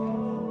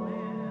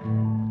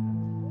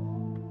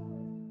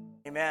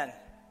Amen.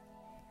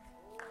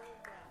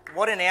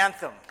 What an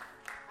anthem.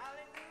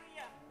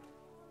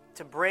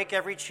 To break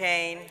every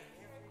chain.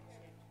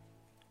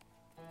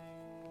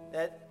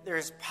 That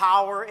there's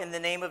power in the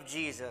name of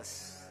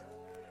Jesus.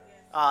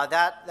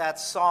 That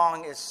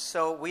song is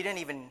so, we didn't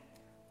even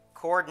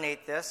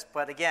coordinate this,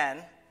 but again,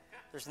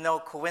 there's no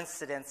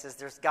coincidences,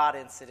 there's God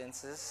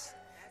incidences.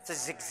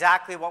 This is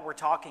exactly what we're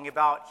talking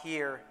about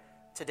here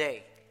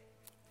today.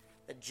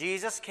 That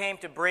Jesus came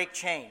to break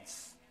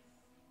chains.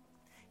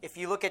 If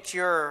you look at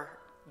your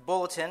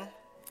bulletin,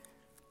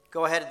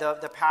 go ahead,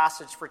 the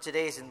passage for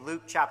today is in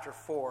Luke chapter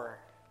 4.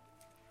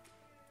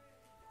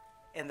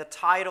 And the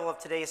title of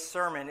today's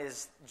sermon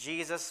is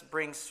Jesus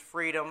Brings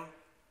Freedom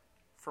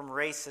from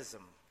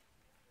Racism.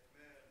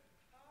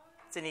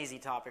 It's an easy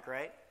topic,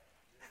 right?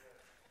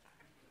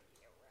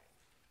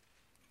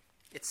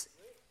 It's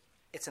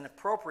an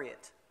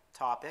appropriate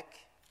topic,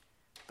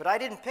 but I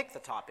didn't pick the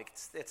topic.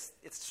 It's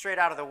straight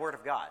out of the Word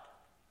of God.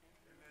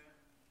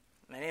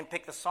 And I didn't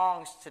pick the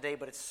songs today,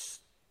 but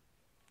it's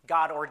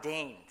God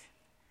ordained.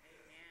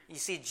 You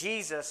see,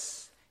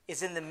 Jesus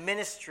is in the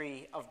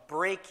ministry of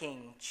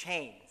breaking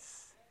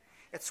chains.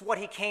 It's what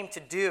he came to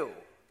do.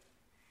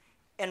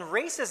 And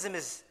racism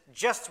is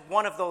just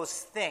one of those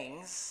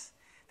things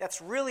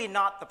that's really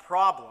not the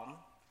problem.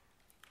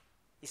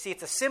 You see,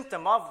 it's a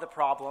symptom of the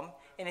problem,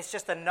 and it's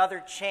just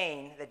another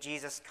chain that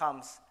Jesus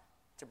comes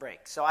to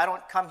break. So I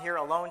don't come here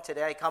alone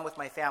today. I come with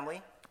my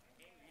family.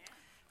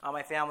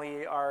 My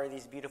family are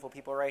these beautiful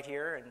people right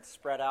here and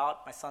spread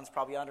out. My son's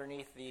probably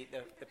underneath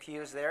the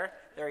pews there.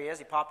 There he is.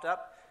 He popped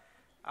up.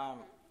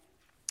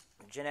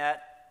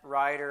 Jeanette,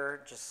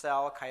 Ryder,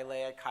 Giselle,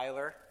 Kylea,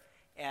 Kyler,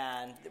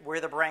 and we're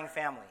the Brang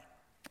family.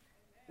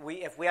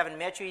 If we haven't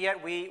met you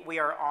yet, we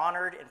are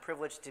honored and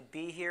privileged to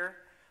be here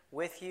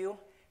with you.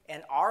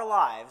 And our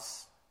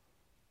lives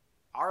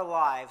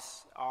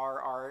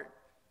are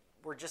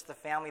we're just the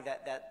family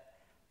that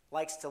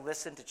likes to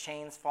listen to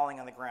chains falling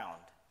on the ground.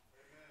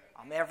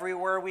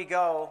 Everywhere we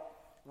go,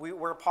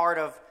 we're part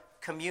of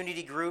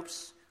community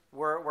groups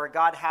where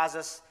God has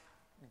us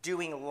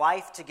doing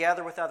life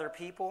together with other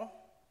people,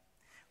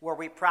 where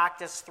we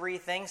practice three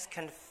things: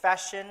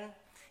 confession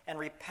and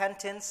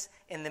repentance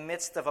in the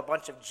midst of a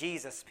bunch of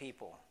Jesus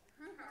people,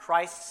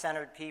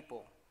 Christ-centered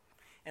people.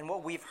 And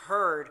what we've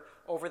heard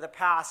over the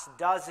past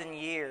dozen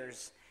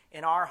years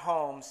in our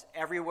homes,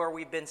 everywhere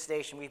we've been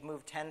stationed, we've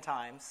moved 10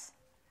 times.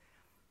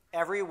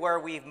 Everywhere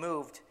we've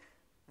moved,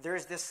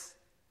 there's this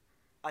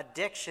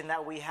addiction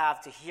that we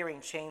have to hearing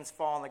chains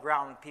fall on the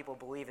ground when people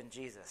believe in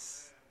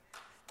Jesus.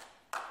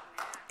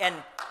 And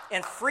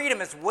freedom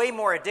is way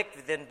more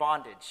addictive than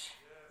bondage.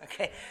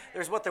 Okay?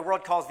 There's what the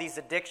world calls these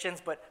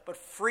addictions, but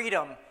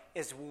freedom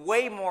is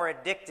way more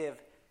addictive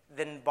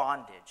than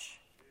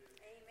bondage.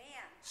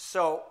 Amen.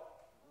 So,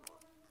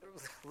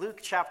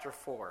 Luke chapter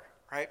 4,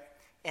 right?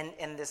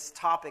 And this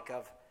topic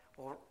of,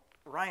 well,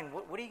 Ryan,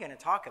 what are you going to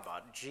talk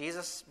about?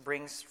 Jesus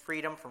brings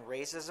freedom from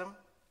racism?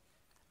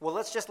 Well,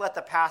 let's just let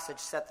the passage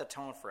set the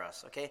tone for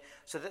us, okay?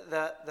 So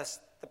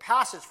the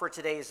passage for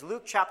today is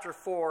Luke chapter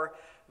 4,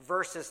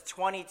 verses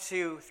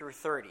 22 through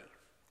 30.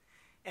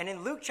 And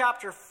in Luke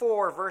chapter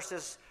 4,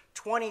 verses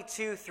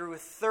 22 through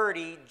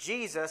 30,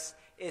 Jesus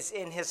is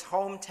in his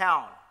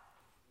hometown.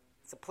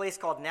 It's a place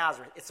called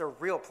Nazareth. It's a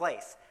real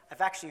place.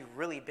 I've actually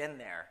really been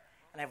there,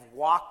 and I've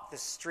walked the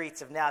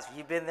streets of Nazareth.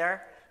 You've been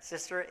there,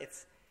 sister?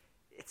 It's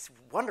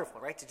wonderful,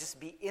 right, to just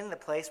be in the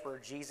place where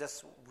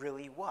Jesus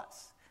really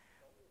was.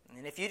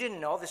 And if you didn't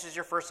know, this is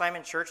your first time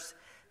in church,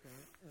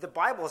 the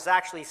Bible is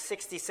actually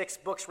 66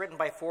 books written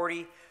by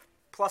 40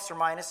 plus or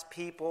minus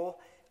people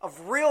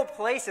of real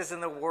places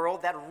in the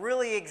world that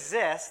really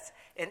exist,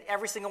 and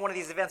every single one of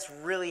these events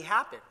really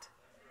happened.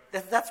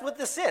 That's what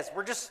this is.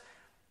 We're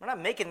not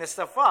making this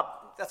stuff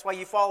up. That's why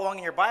you follow along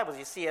in your Bibles.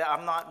 You see,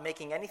 I'm not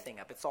making anything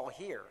up. It's all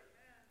here.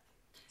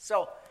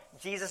 So,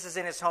 Jesus is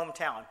in his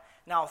hometown.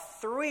 Now,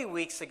 3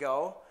 weeks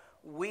ago,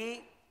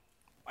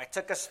 I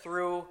took us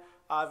through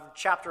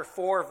chapter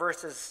 4,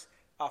 verses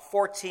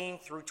 14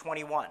 through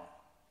 21.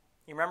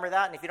 You remember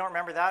that? And if you don't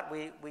remember that,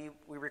 we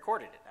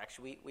recorded it.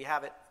 Actually, we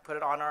have it, put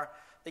it on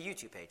the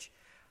YouTube page.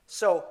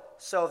 So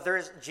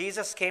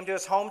Jesus came to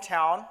his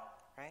hometown,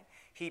 right?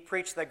 He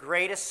preached the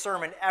greatest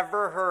sermon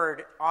ever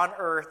heard on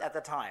earth at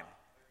the time.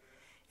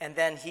 And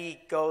then he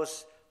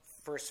goes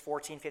verse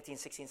 14, 15,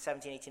 16,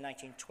 17, 18,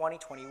 19, 20,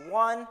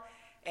 21,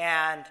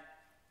 and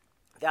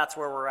that's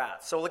where we're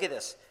at. So look at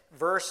this.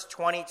 Verse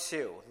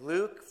 22,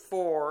 Luke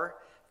 4,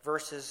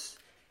 verses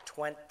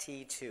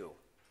 22.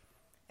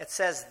 It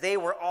says, they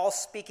were all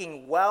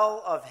speaking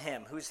well of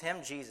him. Who's him?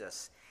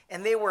 Jesus.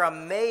 And they were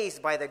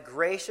amazed by the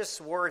gracious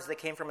words that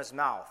came from his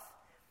mouth.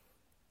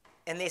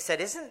 And they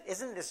said, isn't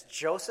this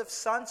Joseph's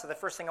son? So the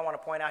first thing I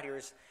want to point out here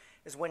is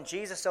when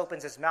Jesus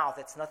opens his mouth,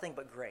 it's nothing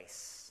but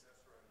grace.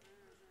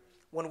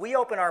 When we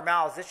open our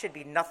mouths, this should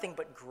be nothing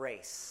but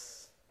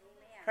grace.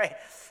 Right?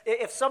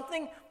 If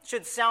something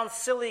should sound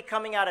silly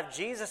coming out of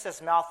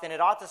Jesus' mouth, then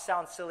it ought to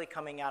sound silly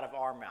coming out of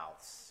our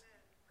mouths.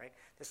 Right?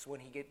 This is when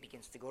he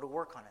begins to go to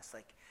work on us.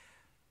 Like,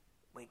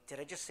 wait, did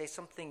I just say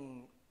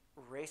something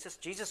racist.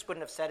 Jesus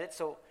wouldn't have said it,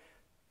 so,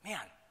 man,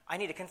 I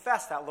need to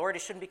confess that, Lord.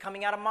 It shouldn't be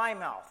coming out of my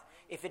mouth.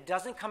 If it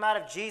doesn't come out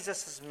of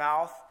Jesus'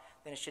 mouth,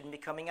 then it shouldn't be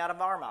coming out of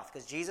our mouth.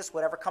 Because Jesus,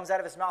 whatever comes out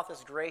of his mouth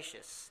is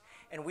gracious.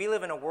 And we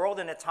live in a world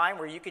and a time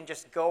where you can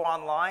just go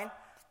online,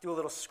 do a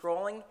little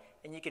scrolling,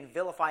 and you can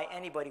vilify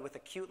anybody with a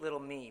cute little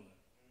meme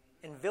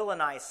and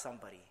villainize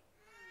somebody.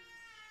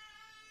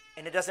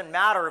 And it doesn't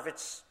matter if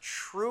it's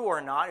true or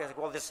not. You're like,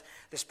 well,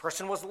 this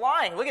person was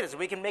lying. Look at this.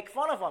 We can make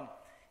fun of them.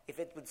 If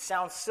it would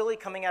sound silly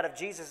coming out of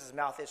Jesus'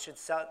 mouth, it should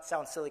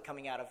sound silly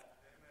coming out of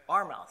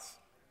our mouths.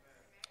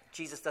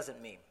 Jesus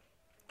doesn't meme.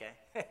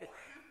 Okay?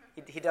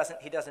 he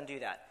doesn't do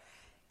that.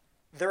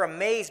 They're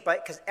amazed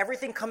because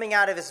everything coming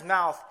out of his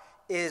mouth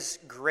is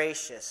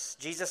gracious.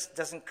 Jesus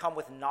doesn't come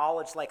with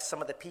knowledge like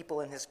some of the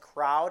people in his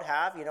crowd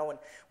have. You know,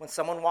 when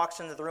someone walks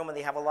into the room and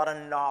they have a lot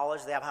of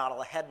knowledge, they have a lot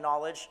of head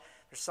knowledge,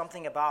 there's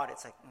something about it.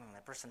 It's like,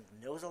 that person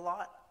knows a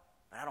lot,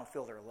 but I don't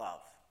feel their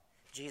love.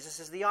 Jesus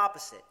is the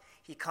opposite.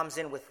 He comes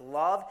in with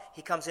love.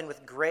 He comes in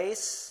with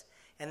grace.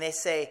 And they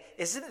say,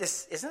 isn't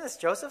this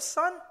Joseph's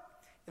son?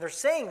 And they're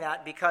saying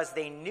that because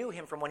they knew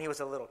him from when he was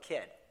a little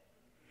kid.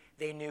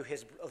 They knew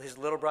his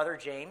little brother,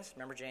 James.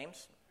 Remember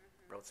James?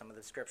 Wrote some of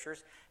the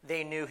scriptures.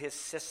 They knew his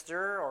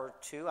sister or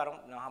two. I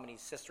don't know how many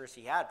sisters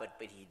he had, but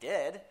he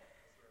did.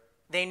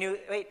 They knew,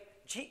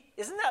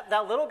 isn't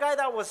that little guy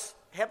that was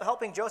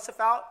helping Joseph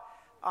out?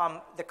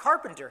 The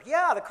carpenter.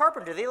 Yeah, the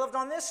carpenter. They lived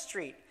on this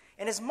street.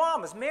 And his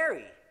mom is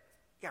Mary.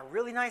 Yeah,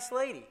 really nice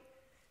lady.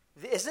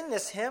 Isn't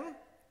this him?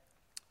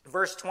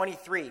 Verse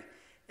 23.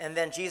 And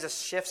then Jesus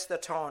shifts the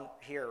tone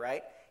here,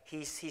 right?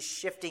 He's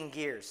shifting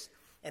gears.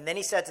 And then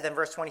he said to them,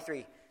 verse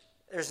 23,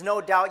 there's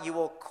no doubt you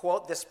will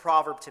quote this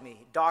proverb to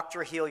me,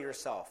 doctor, heal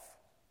yourself.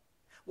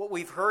 What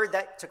we've heard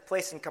that took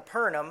place in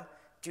Capernaum,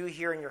 do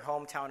here in your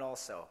hometown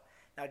also.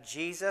 Now,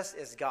 Jesus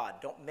is God.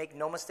 Don't make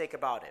no mistake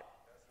about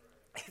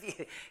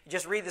it.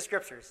 Just read the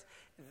scriptures.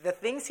 The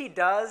things he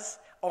does,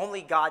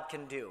 only God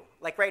can do.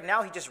 Like right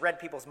now, he just read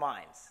people's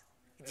minds.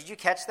 Did you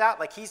catch that?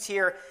 Like he's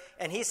here,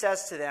 and he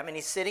says to them, and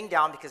he's sitting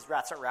down, because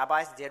that's what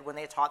rabbis did when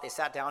they taught. They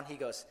sat down. He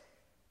goes,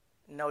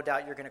 no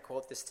doubt you're going to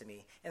quote this to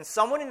me. And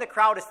someone in the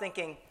crowd is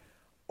thinking,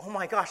 oh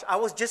my gosh, I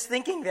was just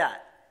thinking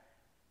that.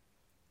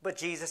 But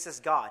Jesus is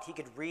God. He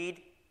could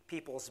read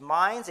people's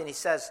minds, and he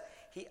says,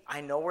 I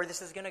know where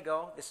this is going to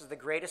go. This is the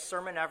greatest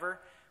sermon ever.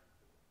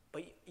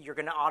 But you're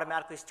going to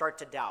automatically start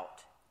to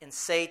doubt and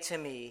say to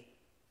me,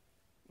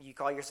 you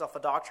call yourself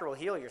a doctor, well,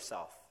 heal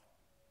yourself.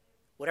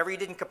 Whatever you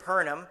did in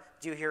Capernaum,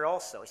 do here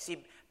also. You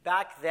see,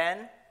 back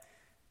then,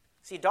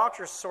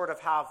 doctors sort of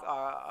have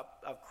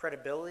a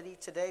credibility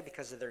today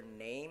because of their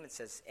name. It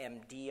says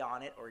MD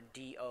on it, or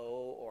DO,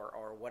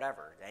 or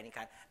whatever, any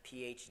kind of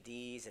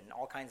PhDs and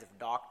all kinds of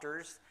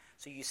doctors.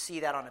 So you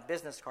see that on a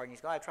business card, and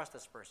you go, I trust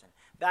this person.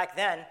 Back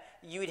then,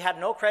 you'd have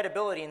no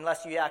credibility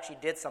unless you actually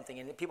did something,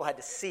 and people had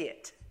to see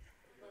it.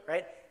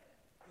 Right?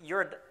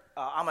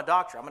 I'm a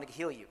doctor. I'm going to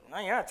heal you. No,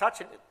 you're not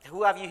touching it.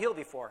 Who have you healed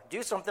before?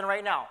 Do something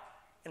right now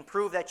and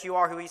prove that you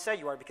are who you said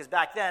you are. Because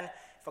back then,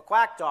 if a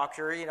quack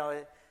doctor,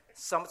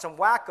 some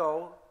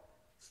wacko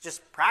is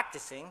just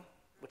practicing,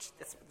 which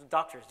that's what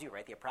doctors do,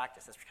 right? They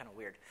practice. That's kind of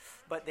weird.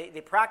 But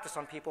they practice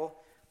on people.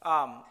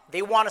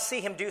 They want to see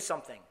him do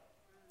something.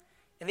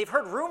 And they've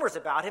heard rumors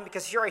about him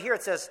because right here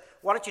it says,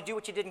 why don't you do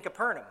what you did in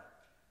Capernaum?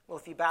 Well,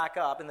 if you back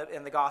up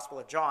in the Gospel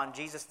of John,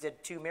 Jesus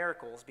did 2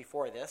 miracles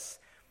before this.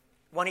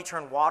 One, he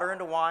turned water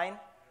into wine,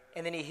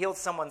 and then he healed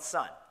someone's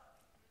son.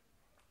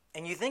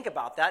 And you think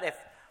about that. If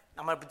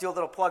I'm going to do a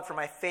little plug for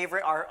my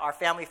favorite, our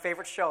family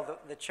favorite show,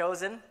 The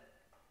Chosen.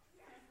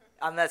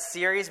 On that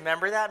series,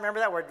 remember that?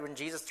 When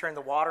Jesus turned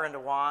the water into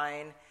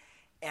wine,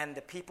 and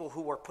the people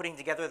who were putting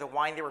together the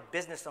wine, they were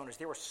business owners.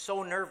 They were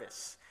so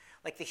nervous.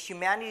 Like the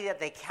humanity that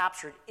they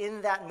captured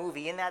in that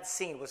movie, in that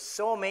scene, was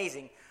so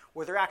amazing,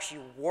 where they're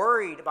actually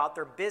worried about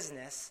their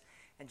business.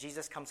 And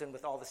Jesus comes in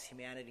with all this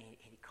humanity.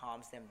 He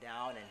calms them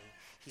down, and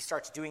he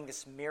starts doing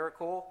this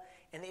miracle.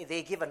 And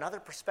they give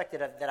another perspective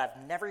that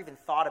I've never even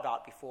thought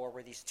about before,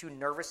 where these 2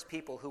 nervous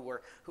people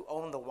who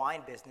owned the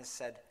wine business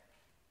said,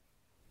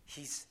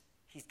 he's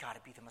got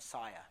to be the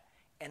Messiah.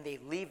 And they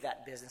leave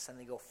that business and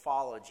they go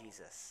follow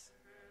Jesus.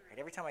 Right?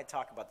 Every time I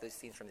talk about those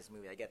scenes from this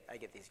movie, I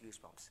get these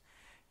goosebumps,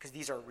 because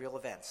these are real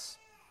events.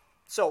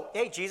 So,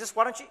 hey, Jesus,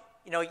 why don't you,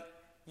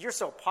 you're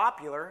so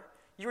popular.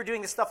 You were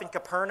doing this stuff in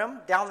Capernaum,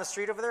 down the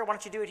street over there. Why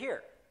don't you do it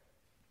here?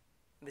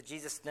 But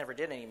Jesus never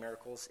did any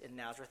miracles in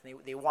Nazareth. And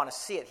they want to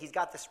see it. He's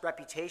got this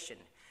reputation.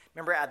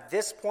 Remember, at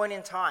this point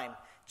in time,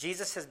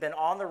 Jesus has been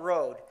on the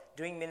road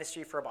doing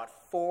ministry for about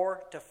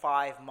 4 to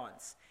 5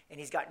 months. And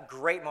he's got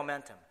great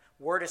momentum.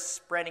 Word is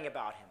spreading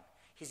about him.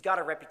 He's got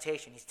a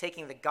reputation. He's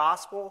taking the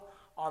gospel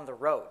on the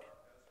road.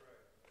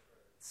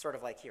 It's sort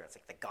of like here. It's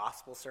like the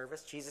gospel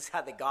service. Jesus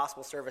had the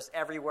gospel service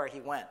everywhere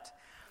he went.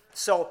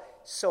 So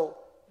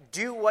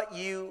do what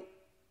you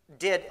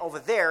did over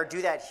there,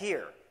 do that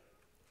here.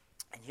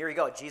 And here you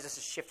go. Jesus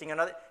is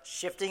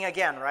shifting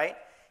again, right?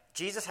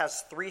 Jesus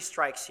has 3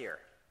 strikes here.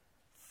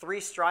 3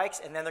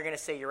 strikes, and then they're going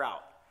to say you're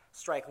out.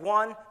 Strike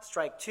 1,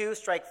 strike 2,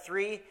 strike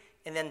 3,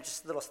 and then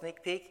just a little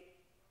sneak peek.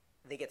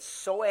 they get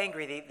so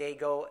angry,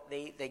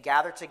 they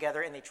gather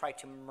together and they try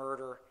to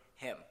murder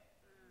him.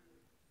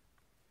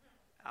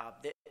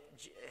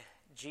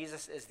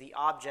 Jesus is the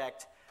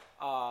object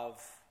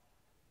of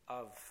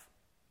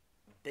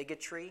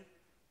bigotry.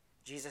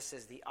 Jesus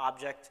is the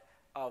object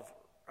of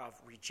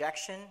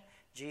rejection.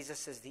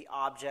 Jesus is the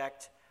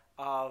object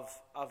of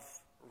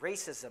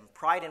racism,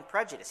 pride, and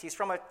prejudice. He's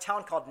from a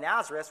town called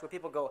Nazareth where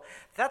people go,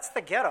 that's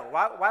the ghetto.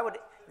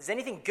 Does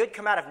anything good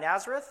come out of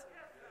Nazareth?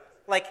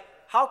 Like,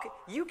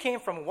 you came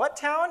from what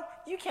town?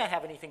 You can't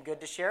have anything good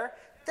to share.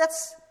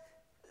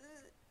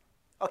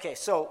 Okay,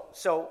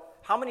 so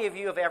how many of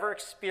you have ever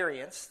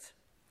experienced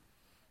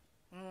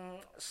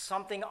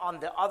something on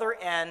the other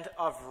end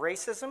of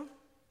racism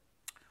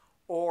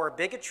or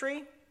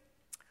bigotry,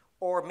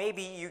 or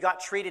maybe you got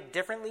treated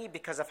differently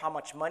because of how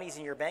much money's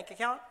in your bank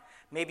account?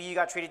 Maybe you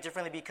got treated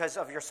differently because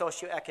of your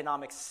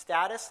socioeconomic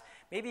status.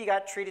 Maybe you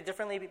got treated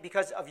differently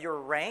because of your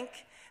rank.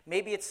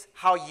 Maybe it's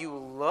how you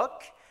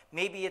look.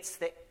 Maybe it's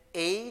the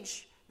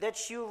age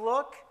that you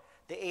look,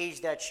 the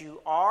age that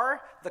you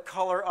are, the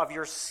color of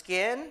your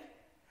skin,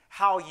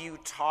 how you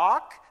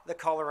talk, the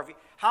color of your...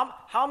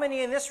 How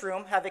many in this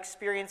room have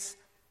experienced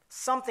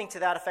something to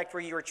that effect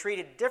where you were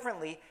treated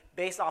differently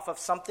based off of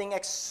something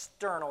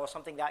external or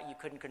something that you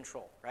couldn't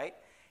control, right?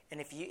 And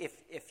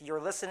if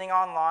you're listening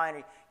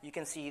online, you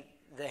can see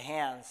the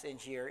hands in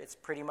here. It's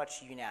pretty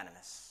much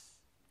unanimous.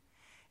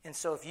 And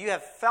so if you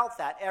have felt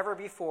that ever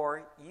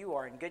before, you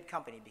are in good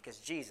company because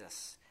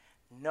Jesus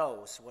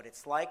knows what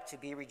it's like to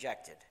be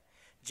rejected.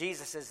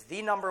 Jesus is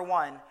the number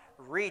one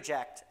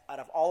reject out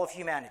of all of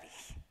humanity.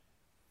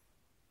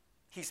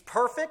 He's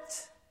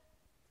perfect,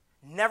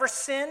 never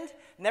sinned,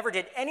 never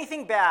did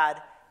anything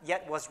bad,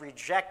 yet was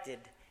rejected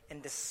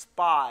and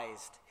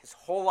despised his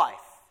whole life.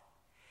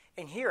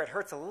 And here it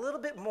hurts a little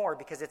bit more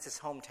because it's his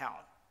hometown.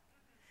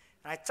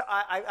 And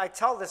I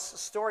tell this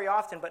story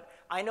often, but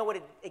I know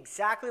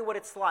exactly what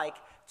it's like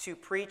to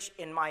preach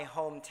in my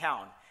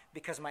hometown.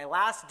 Because my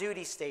last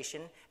duty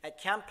station at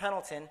Camp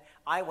Pendleton,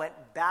 I went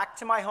back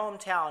to my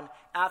hometown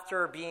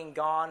after being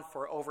gone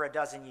for over a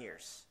dozen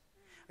years.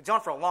 I've been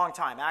gone for a long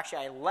time.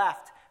 Actually, I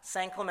left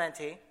San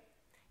Clemente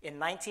in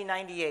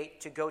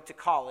 1998 to go to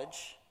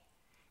college,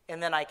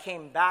 and then I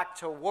came back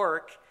to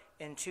work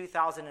in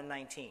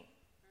 2019.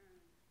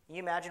 Can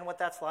you imagine what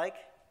that's like?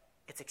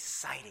 It's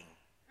exciting.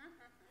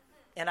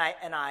 And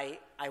I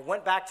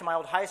went back to my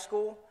old high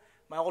school,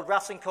 my old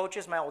wrestling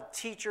coaches, my old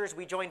teachers.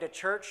 We joined a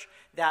church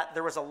that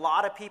there was a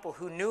lot of people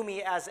who knew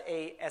me as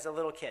a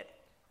little kid,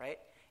 right?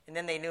 And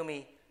then they knew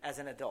me as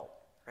an adult,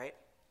 right?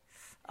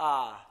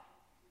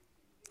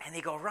 And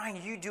they go,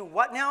 Ryan, you do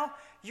what now?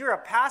 You're a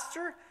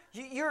pastor?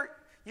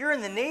 You're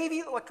in the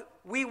Navy? Look,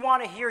 we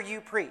want to hear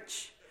you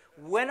preach.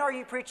 When are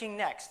you preaching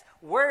next?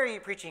 Where are you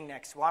preaching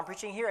next? Well, I'm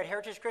preaching here at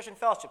Heritage Christian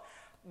Fellowship.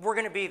 We're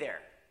going to be there,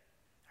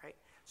 right?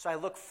 So I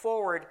look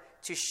forward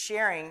to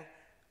sharing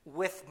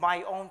with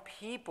my own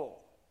people.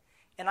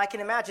 And I can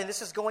imagine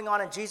this is going on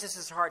in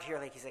Jesus' heart here.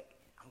 Like he's like,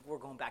 we're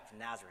going back to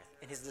Nazareth.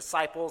 And his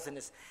disciples and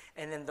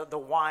then the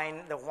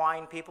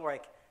wine people are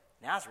like,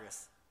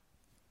 Nazareth?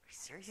 Are you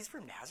serious? He's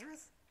from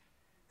Nazareth?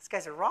 This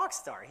guy's a rock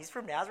star. He's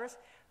from Nazareth?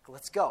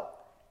 Let's go.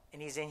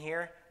 And he's in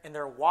here, and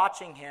they're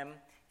watching him,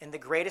 and the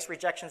greatest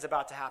rejection is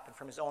about to happen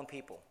from his own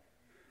people.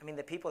 I mean,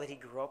 the people that he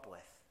grew up with.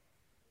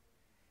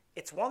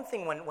 It's one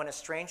thing when a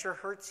stranger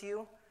hurts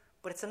you,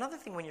 but it's another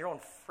thing when your own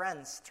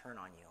friends turn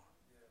on you.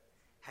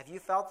 Have you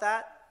felt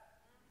that?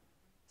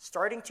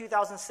 Starting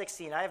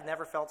 2016, I have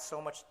never felt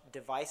so much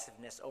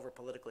divisiveness over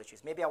political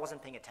issues. Maybe I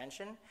wasn't paying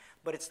attention,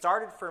 but it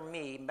started for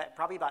me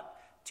probably about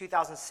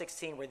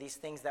 2016 where these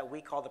things that we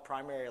call the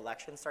primary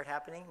elections start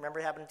happening. Remember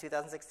it happened in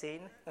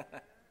 2016?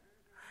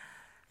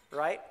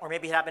 Right? Or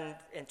maybe it happened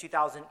in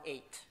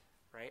 2008,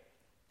 right?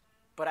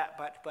 But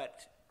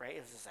right, it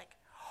was just like,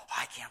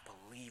 I can't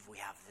believe we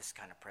have this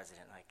kind of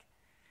president. Like,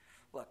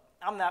 look,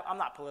 I'm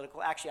not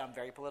political. Actually, I'm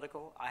very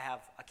political. I have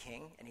a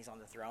king, and he's on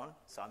the throne,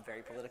 so I'm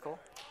very political.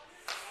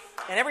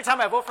 And every time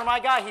I vote for my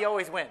guy, he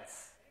always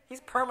wins. He's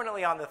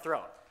permanently on the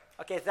throne.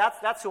 Okay,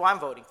 that's who I'm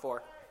voting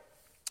for.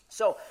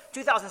 So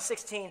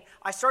 2016,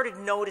 I started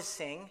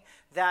noticing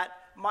that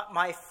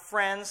my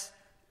friends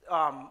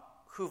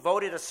who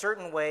voted a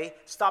certain way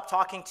stopped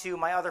talking to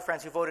my other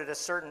friends who voted a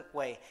certain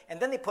way. And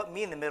then they put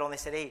me in the middle, and they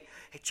said, hey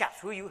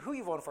chaps, who you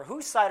voting for?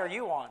 Whose side are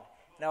you on?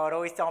 And I would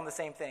always tell them the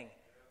same thing.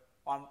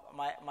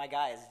 My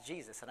guy is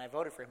Jesus, and I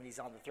voted for him, and he's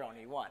on the throne, and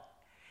he won.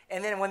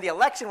 And then when the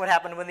election would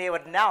happen, when they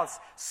would announce,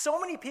 so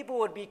many people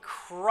would be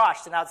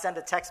crushed, and I would send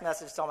a text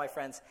message to all my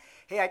friends,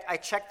 hey, I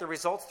checked the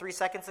results 3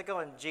 seconds ago,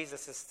 and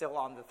Jesus is still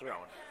on the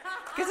throne.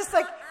 Because it's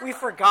like we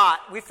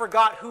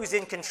forgot who's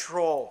in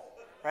control,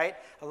 right?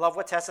 I love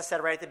what Tessa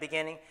said right at the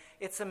beginning.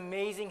 It's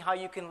amazing how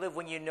you can live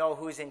when you know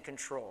who's in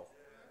control.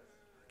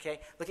 Okay,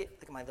 look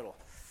at my little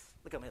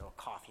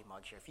coffee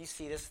mug here. If you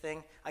see this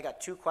thing, I got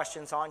 2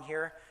 questions on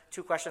here,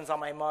 2 questions on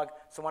my mug.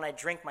 So when I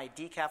drink my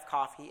decaf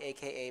coffee,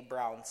 a.k.a.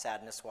 brown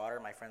sadness water,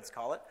 my friends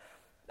call it,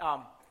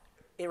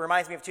 it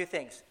reminds me of 2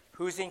 things.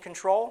 Who's in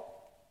control,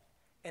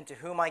 and to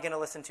whom am I going to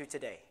listen to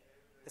today?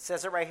 It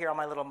says it right here on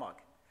my little mug.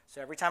 So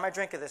every time I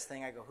drink of this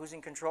thing, I go, who's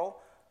in control?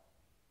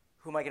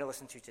 Who am I going to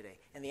listen to today?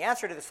 And the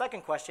answer to the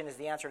second question is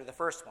the answer to the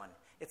first one.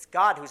 It's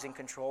God who's in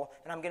control,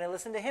 and I'm going to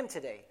listen to him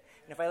today.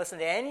 And if I listen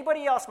to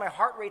anybody else, my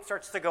heart rate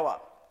starts to go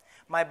up.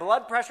 My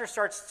blood pressure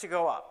starts to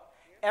go up.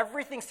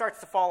 Everything starts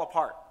to fall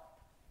apart.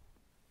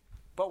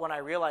 But when I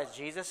realize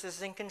Jesus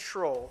is in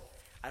control,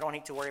 I don't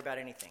need to worry about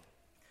anything.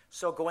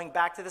 So going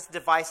back to this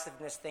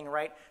divisiveness thing,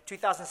 right?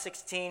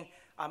 2016,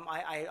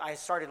 I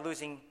started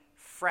losing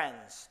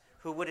friends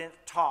who wouldn't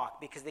talk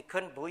because they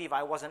couldn't believe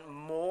I wasn't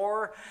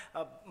more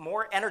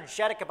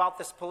energetic about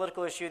this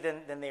political issue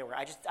than they were.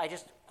 I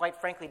just quite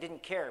frankly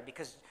didn't care,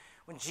 because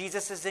when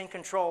Jesus is in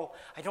control,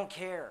 I don't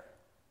care.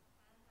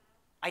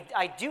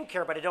 I do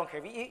care, but I don't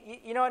care.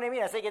 You know what I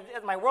mean? I think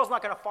my world's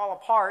not going to fall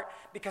apart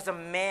because a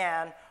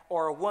man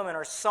or a woman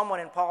or someone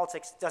in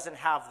politics doesn't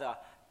have the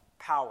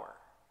power,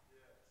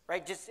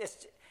 right?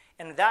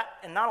 And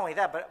not only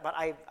that, but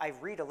I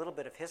read a little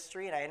bit of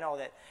history, and I know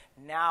that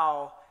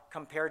now,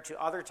 compared to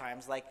other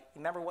times, like,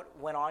 remember what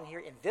went on here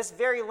in this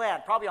very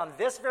land, probably on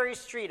this very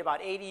street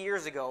about 80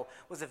 years ago,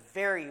 was a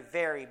very,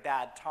 very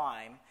bad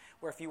time,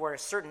 where if you were a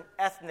certain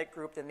ethnic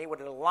group, then they would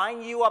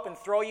line you up and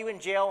throw you in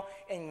jail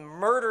and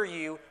murder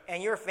you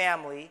and your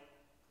family.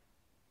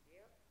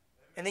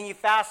 And then you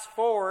fast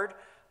forward.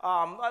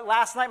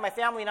 Last night, my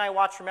family and I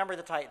watched Remember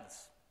the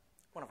Titans,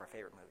 one of our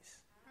favorite movies.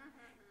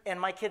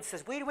 And my kid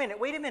says, wait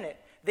a minute.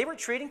 They were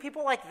treating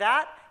people like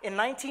that in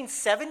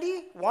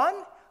 1971?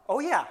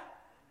 Oh, yeah.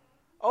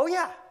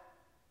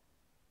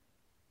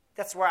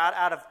 That's where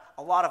out of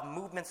a lot of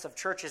movements of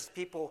churches,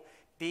 people,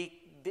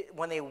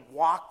 when they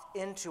walked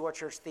into a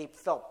church, they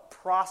fell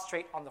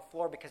prostrate on the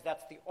floor because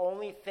that's the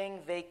only thing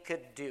they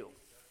could do.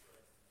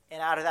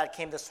 And out of that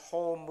came this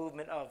whole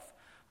movement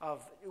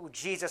of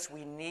Jesus,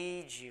 we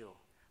need you.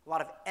 A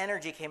lot of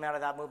energy came out of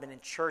that movement in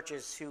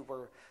churches who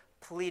were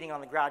pleading on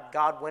the ground,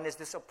 God, when is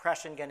this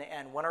oppression going to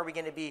end? When are we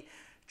going to be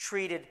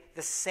treated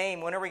the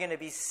same? When are we going to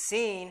be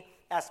seen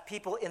as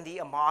people in the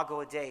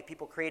imago Dei,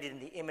 people created in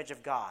the image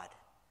of God?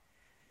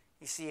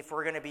 You see, if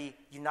we're going to be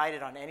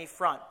united on any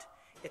front,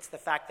 it's the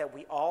fact that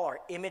we all are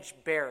image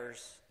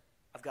bearers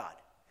of God.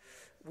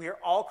 We are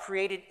all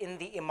created in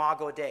the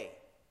imago Dei.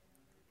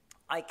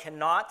 I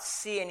cannot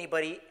see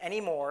anybody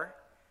anymore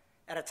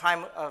at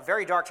a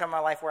very dark time in my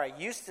life where I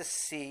used to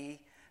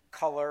see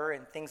color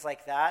and things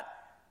like that.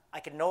 I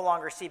can no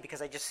longer see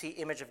because I just see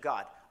image of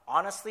God.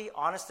 Honestly,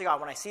 honest to God,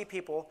 when I see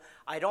people,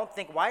 I don't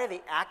think, why are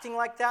they acting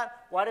like that?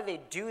 Why do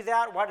they do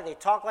that? Why do they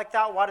talk like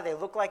that? Why do they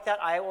look like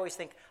that? I always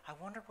think, I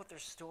wonder what their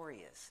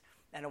story is.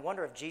 And I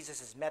wonder if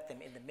Jesus has met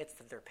them in the midst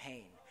of their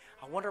pain.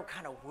 I wonder what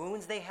kind of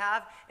wounds they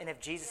have and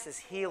if Jesus is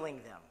healing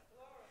them.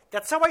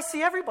 That's how I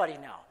see everybody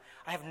now.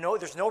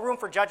 There's no room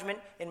for judgment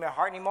in my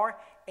heart anymore.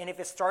 And if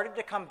it started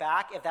to come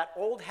back, if that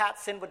old hat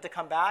sin would to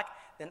come back,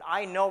 then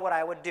I know what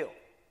I would do.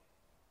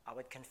 I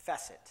would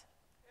confess it.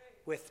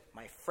 With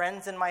my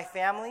friends and my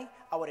family,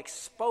 I would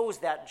expose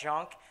that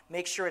junk,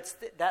 make sure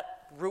that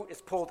root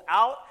is pulled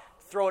out,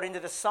 throw it into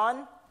the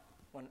sun.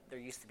 When there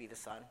used to be the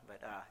sun,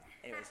 but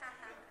anyways.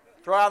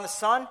 Throw it out in the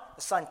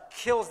sun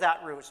kills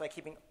that root. It's like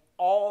keeping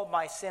all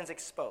my sins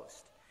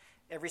exposed.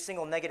 Every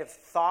single negative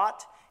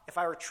thought, if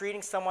I were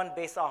treating someone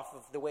based off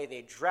of the way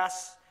they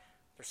dress,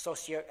 their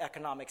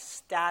socioeconomic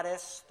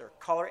status, their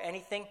color,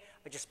 anything,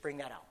 I just bring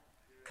that out.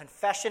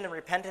 Confession and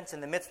repentance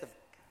in the midst of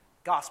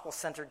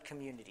gospel-centered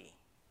community.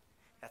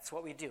 That's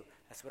what we do.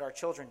 That's what our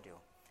children do.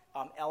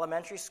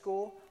 Elementary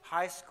school,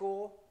 high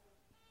school,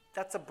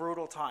 that's a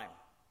brutal time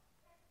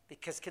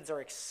because kids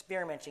are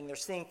experimenting. They're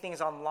seeing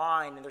things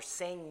online, and they're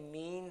saying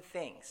mean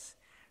things,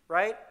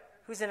 right?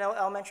 Who's in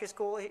elementary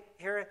school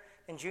here,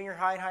 in junior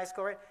high and high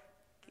school, right?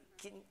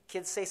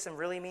 Kids say some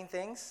really mean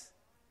things.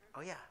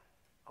 Oh, yeah.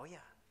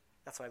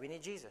 That's why we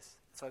need Jesus.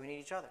 That's why we need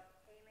each other.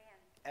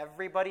 Amen.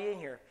 Everybody in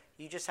here,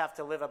 you just have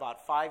to live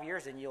about 5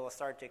 years, and you'll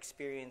start to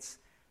experience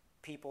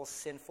people's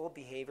sinful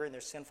behavior and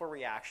their sinful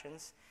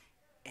reactions,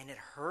 and it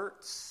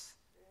hurts.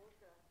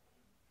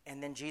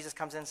 And then Jesus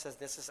comes in and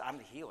says, I'm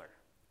the healer.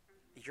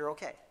 You're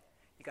okay.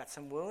 You got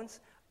some wounds?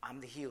 I'm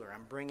the healer.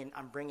 I'm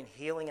bringing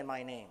healing in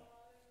my name.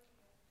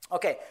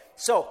 Okay,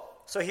 so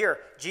here,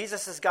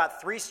 Jesus has got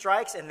 3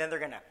 strikes, and then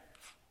and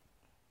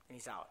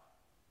he's out,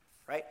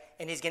 right?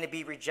 And he's going to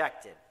be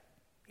rejected,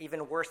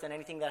 even worse than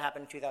anything that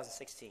happened in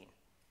 2016.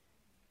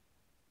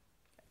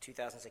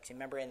 2016,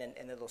 remember, and then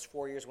those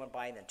 4 years went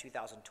by, and then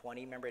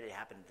 2020, remember, it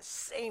happened the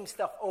same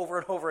stuff over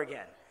and over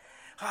again.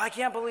 Oh, I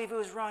can't believe he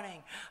was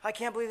running. I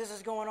can't believe this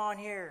is going on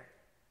here.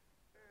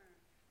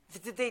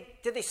 Did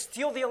they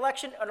steal the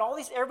election? And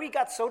everybody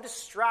got so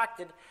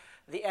distracted,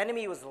 the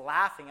enemy was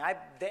laughing.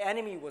 The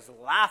enemy was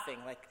laughing.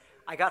 Like,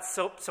 I got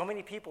so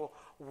many people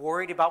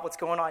worried about what's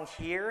going on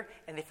here,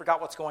 and they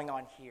forgot what's going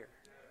on here.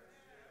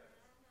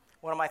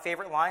 One of my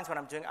favorite lines when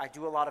I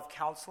do a lot of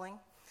counseling,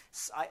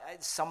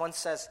 someone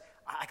says,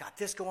 I got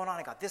this going on,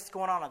 I got this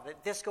going on, I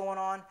got this going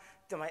on.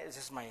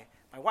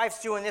 My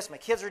wife's doing this, my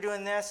kids are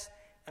doing this.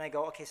 And I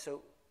go, okay,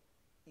 so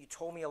you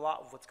told me a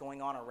lot of what's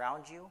going on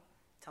around you.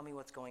 Tell me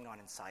what's going on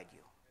inside you.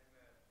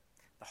 Amen.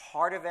 The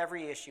heart of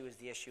every issue is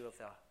the issue of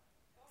the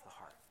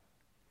heart.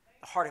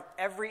 The heart of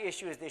every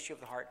issue is the issue of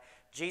the heart.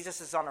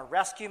 Jesus is on a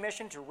rescue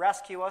mission to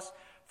rescue us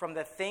from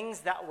the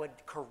things that would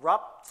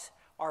corrupt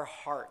our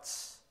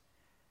hearts.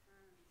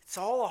 It's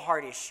all a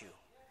heart issue.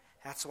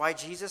 That's why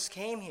Jesus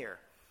came here.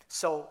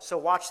 So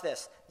watch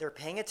this. They're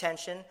paying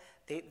attention.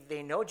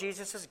 They know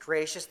Jesus is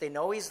gracious. They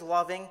know he's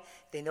loving.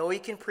 They know he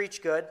can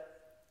preach good.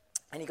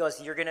 And he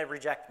goes, you're going to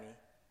reject me.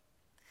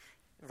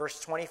 Verse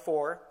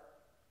 24,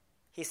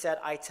 he said,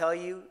 I tell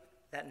you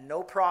that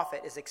no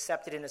prophet is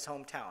accepted in his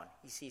hometown.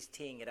 He's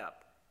teeing it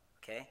up.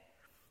 Okay?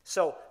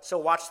 So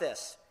watch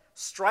this.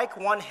 Strike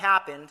one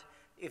happened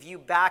if you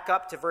back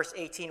up to verse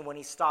 18 when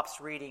he stops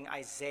reading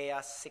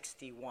Isaiah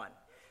 61.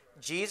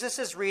 Jesus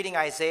is reading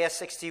Isaiah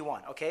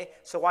 61, okay?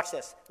 So watch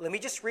this. Let me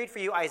just read for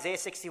you Isaiah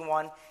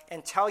 61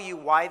 and tell you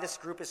why this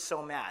group is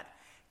so mad.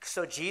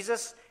 So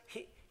Jesus,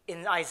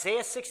 in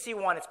Isaiah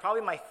 61, it's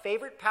probably my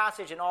favorite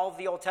passage in all of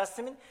the Old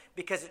Testament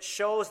because it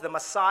shows the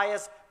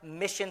Messiah's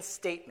mission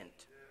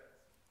statement.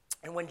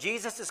 And when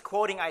Jesus is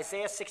quoting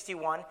Isaiah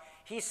 61,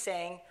 he's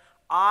saying,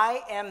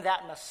 I am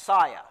that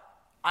Messiah.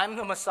 I'm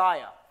the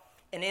Messiah.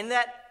 And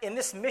in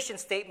this mission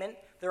statement,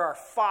 there are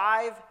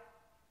 5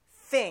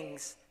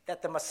 things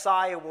that the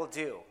Messiah will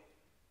do.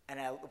 And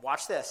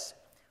watch this.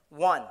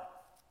 1,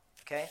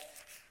 okay?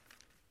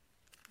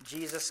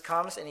 Jesus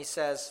comes and he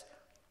says,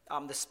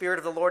 the Spirit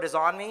of the Lord is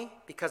on me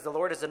because the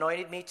Lord has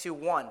anointed me to,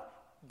 1,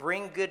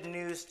 bring good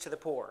news to the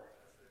poor.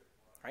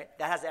 Right?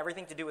 That has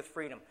everything to do with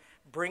freedom.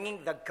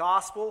 Bringing the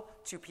gospel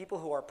to people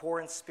who are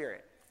poor in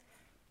spirit.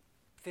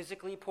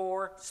 Physically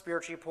poor,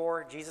 spiritually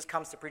poor, Jesus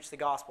comes to preach the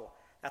gospel.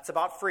 That's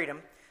about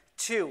freedom.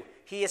 2,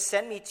 he has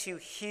sent me to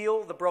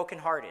heal the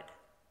brokenhearted.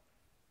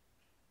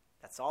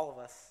 That's all of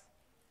us.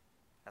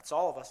 That's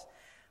all of us.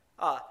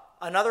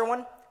 Another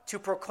one, to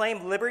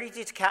proclaim liberty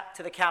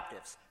to the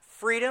captives,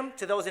 freedom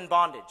to those in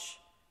bondage.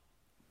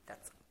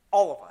 That's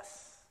all of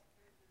us.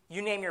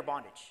 You name your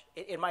bondage.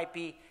 It might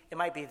be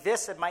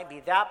this, it might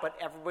be that, but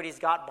everybody's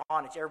got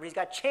bondage. Everybody's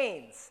got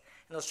chains,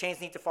 and those chains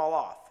need to fall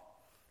off.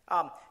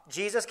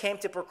 Jesus came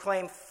to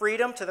proclaim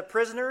freedom to the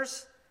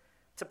prisoners,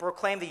 to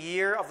proclaim the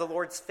year of the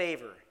Lord's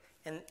favor.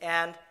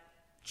 And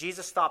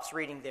Jesus stops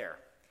reading there.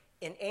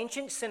 In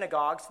ancient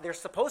synagogues, they're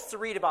supposed to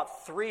read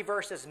about 3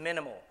 verses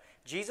minimal.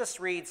 Jesus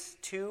reads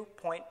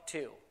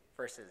 2.2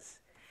 verses.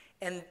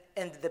 And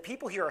the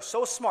people here are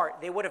so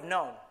smart, they would have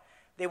known.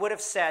 They would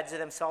have said to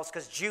themselves,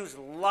 because Jews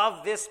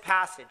love this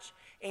passage.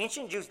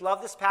 Ancient Jews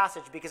love this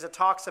passage because it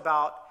talks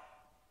about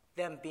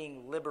them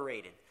being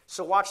liberated.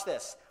 So watch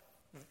this.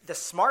 The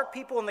smart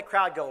people in the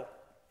crowd go,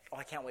 oh,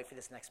 I can't wait for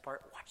this next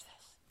part. Watch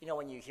this. You know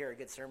when you hear a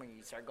good sermon,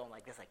 you start going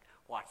like this, like,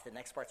 watch, the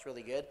next part's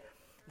really good.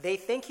 They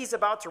think he's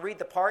about to read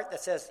the part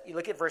that says, you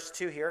look at verse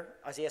 2 here,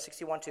 Isaiah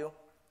 61:2.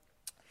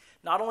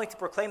 Not only to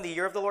proclaim the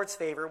year of the Lord's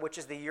favor, which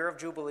is the year of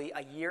Jubilee,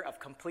 a year of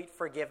complete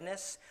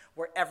forgiveness,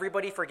 where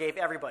everybody forgave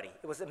everybody.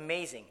 It was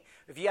amazing.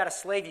 If you had a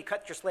slave, you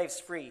cut your slaves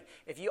free.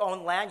 If you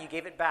owned land, you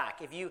gave it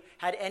back. If you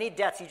had any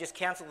debts, you just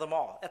canceled them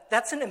all.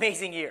 That's an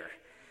amazing year.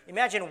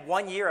 Imagine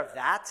 1 year of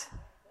that.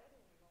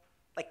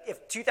 Like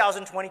if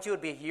 2022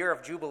 would be a year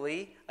of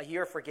Jubilee, a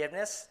year of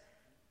forgiveness,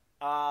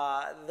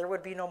 there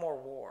would be no more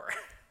war.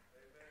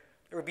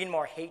 There would be no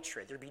more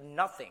hatred. There would be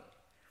nothing.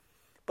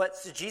 But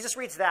so Jesus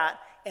reads that,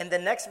 and the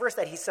next verse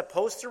that he's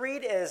supposed to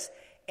read is,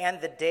 and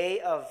the day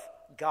of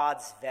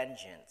God's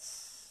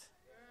vengeance.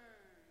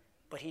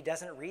 But he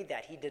doesn't read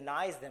that. He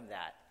denies them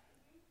that.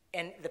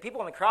 And the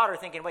people in the crowd are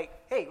thinking, wait,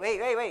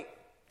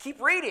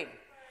 keep reading.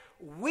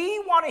 We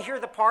want to hear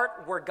the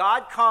part where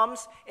God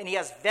comes and he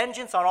has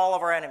vengeance on all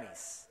of our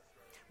enemies.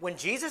 When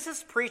Jesus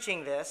is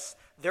preaching this,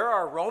 there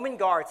are Roman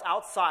guards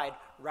outside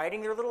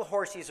riding their little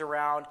horses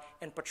around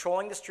and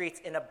patrolling the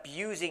streets and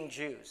abusing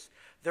Jews.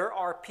 There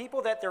are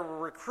people that they're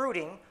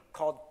recruiting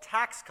called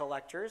tax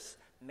collectors.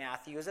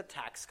 Matthew is a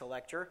tax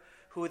collector,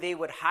 who they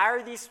would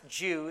hire these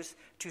Jews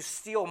to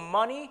steal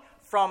money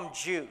from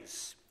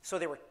Jews. So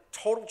they were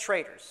total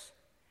traitors.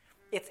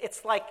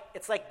 It's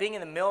like being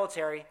in the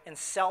military and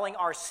selling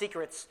our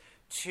secrets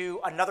to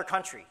another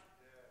country.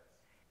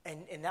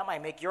 And that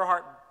might make your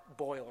heart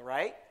boil,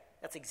 right?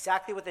 That's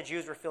exactly what the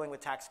Jews were feeling with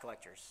tax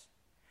collectors.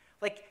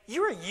 Like,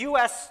 you're a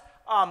U.S.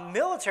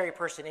 Military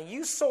person, and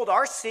you sold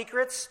our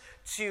secrets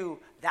to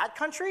that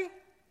country,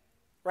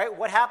 right?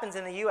 What happens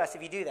in the U.S.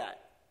 if you do that?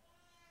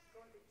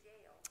 Go to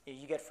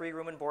jail. You get free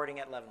room and boarding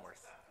at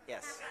Leavenworth.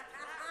 Yes.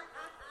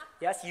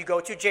 Yes, you go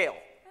to jail.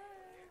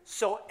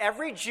 So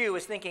every Jew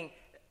is thinking,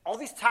 all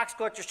these tax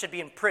collectors should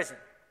be in prison.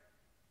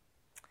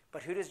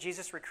 But who does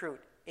Jesus recruit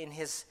in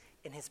his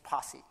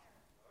posse?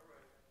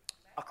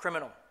 A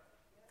criminal.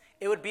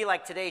 It would be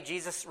like today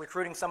Jesus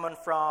recruiting someone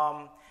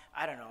from,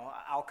 I don't know,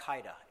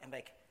 Al-Qaeda. And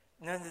like,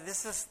 no,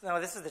 this is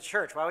the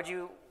church. Why would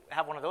you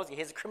have one of those? He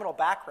has a criminal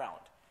background.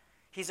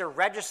 He's a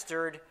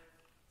registered,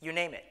 you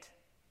name it.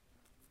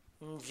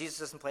 And Jesus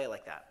doesn't play it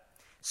like that.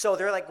 So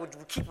they're like, we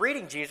keep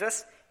reading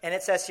Jesus. And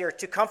it says here,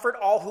 to comfort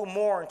all who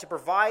mourn, to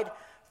provide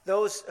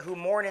those who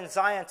mourn in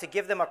Zion, to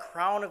give them a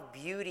crown of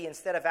beauty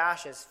instead of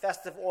ashes,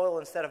 festive oil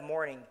instead of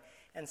mourning,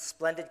 and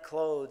splendid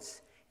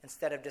clothes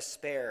instead of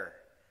despair.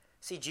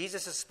 See,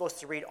 Jesus is supposed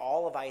to read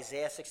all of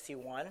Isaiah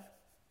 61,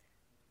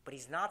 but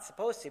he's not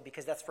supposed to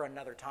because that's for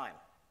another time.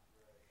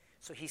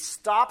 So he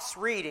stops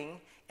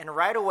reading, and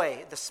right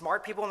away, the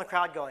smart people in the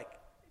crowd go like,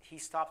 he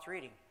stopped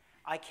reading.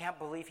 I can't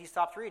believe he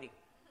stopped reading.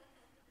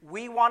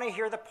 We want to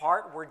hear the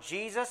part where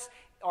Jesus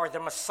or the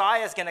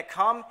Messiah is going to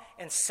come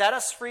and set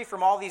us free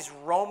from all these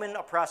Roman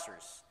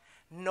oppressors.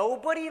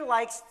 Nobody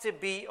likes to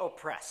be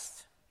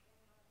oppressed.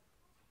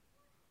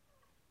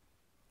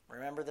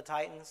 Remember the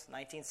Titans,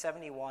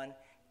 1971?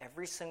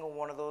 Every single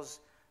one of those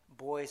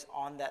boys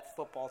on that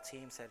football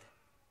team said,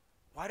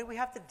 why do we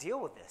have to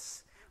deal with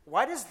this?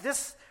 Why does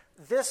this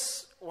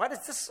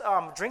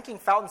drinking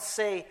fountain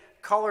say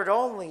colored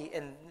only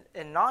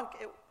and non?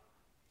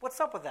 What's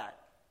up with that?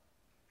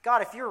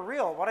 God, if you're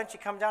real, why don't you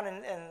come down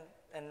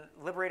and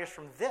liberate us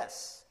from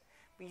this?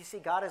 But you see,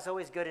 God is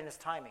always good in his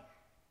timing.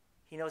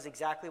 He knows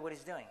exactly what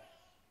he's doing.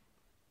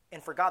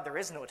 And for God, there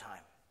is no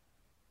time.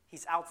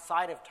 He's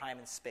outside of time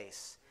and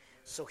space.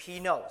 So he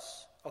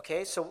knows.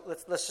 Okay, so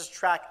let's just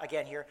track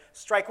again here.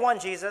 Strike one,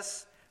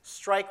 Jesus.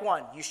 Strike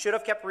one. You should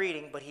have kept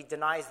reading, but he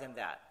denies them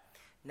that.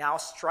 Now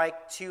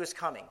strike two is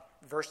coming.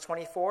 Verse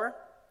 24,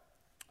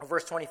 or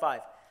verse 25.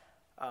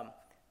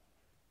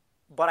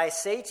 But I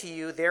say to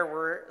you, there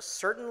were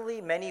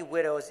certainly many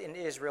widows in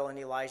Israel in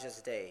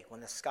Elijah's day,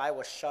 when the sky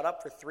was shut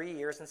up for 3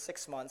 years and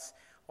 6 months,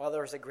 while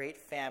there was a great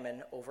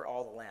famine over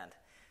all the land.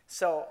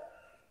 So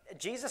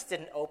Jesus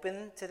didn't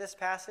open to this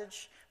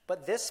passage,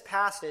 but this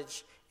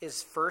passage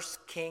is 1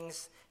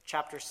 Kings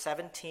chapter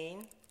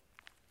 17.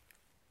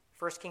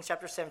 1 Kings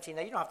chapter 17.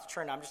 Now, you don't have to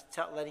turn. I'm just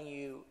letting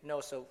you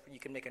know so you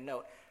can make a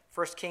note.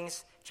 1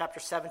 Kings chapter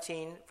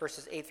 17,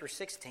 verses 8 through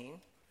 16.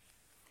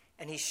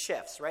 And he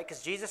shifts, right?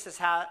 Because Jesus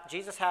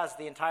has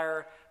the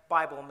entire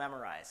Bible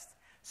memorized.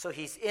 So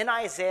he's in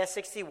Isaiah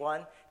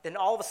 61. Then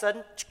all of a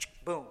sudden,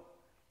 boom.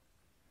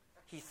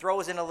 He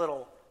throws in a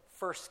little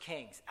 1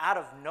 Kings out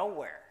of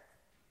nowhere.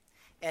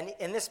 And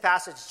in this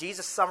passage,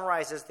 Jesus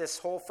summarizes this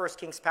whole 1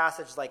 Kings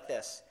passage like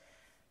this.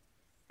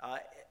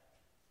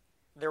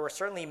 There were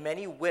certainly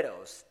many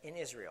widows in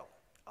Israel.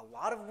 A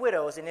lot of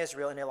widows in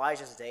Israel in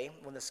Elijah's day,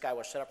 when the sky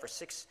was shut up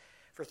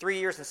for 3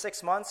 years and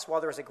 6 months,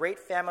 while there was a great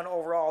famine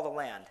over all the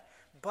land.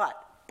 But,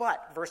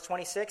 verse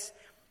 26,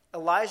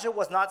 Elijah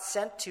was not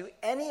sent to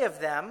any of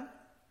them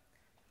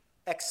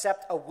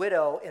except a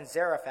widow in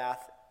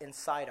Zarephath in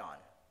Sidon.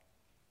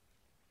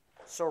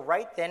 So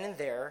right then and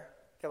there,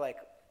 they're like,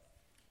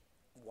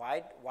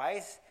 why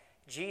is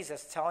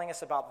Jesus telling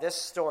us about this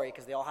story,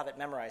 because they all have it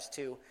memorized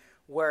too,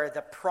 where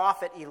the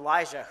prophet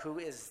Elijah,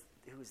 who's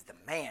the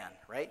man,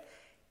 right?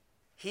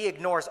 He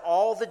ignores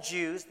all the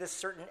Jews, this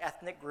certain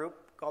ethnic group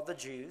called the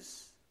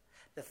Jews,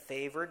 the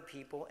favored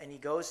people, and he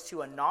goes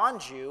to a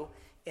non-Jew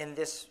in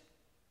this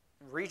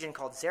region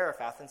called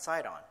Zarephath and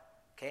Sidon.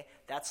 Okay,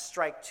 that's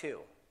strike two.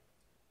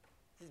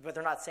 But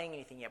they're not saying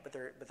anything yet, but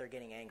they're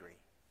getting angry.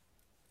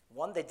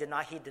 One,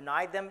 he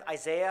denied them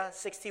Isaiah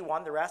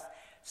 61, the rest.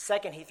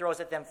 Second, he throws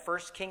at them 1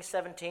 Kings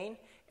 17,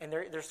 and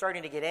they're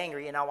starting to get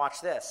angry. And now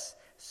watch this.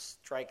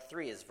 Strike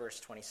three is verse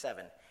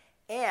 27.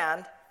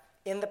 And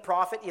in the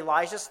prophet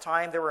Elijah's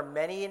time, there were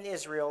many in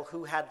Israel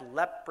who had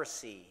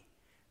leprosy,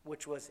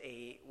 which was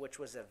a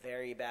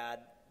very bad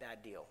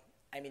deal.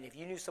 I mean, if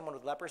you knew someone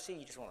with leprosy,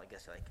 you just want to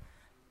guess like,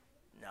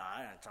 no,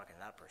 I'm not talking to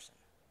that person,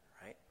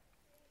 right?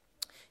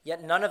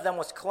 Yet none of them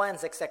was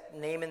cleansed except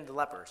Naaman the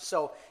leper.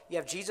 So you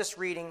have Jesus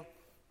reading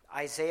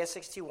Isaiah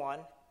 61,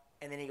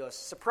 and then he goes,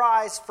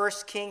 surprise, 1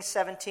 Kings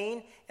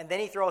 17, and then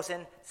he throws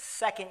in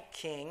 2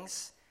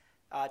 Kings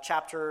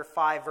chapter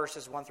 5,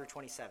 verses 1 through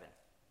 27.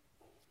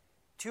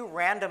 Two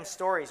random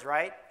stories,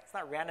 right? It's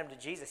not random to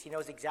Jesus. He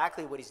knows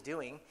exactly what he's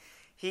doing.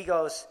 He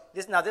goes,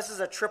 this is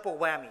a triple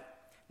whammy.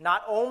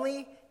 Not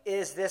only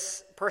is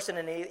this person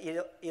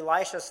in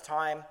Elisha's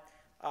time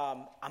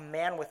a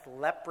man with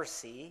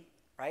leprosy,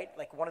 right?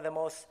 Like one of the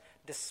most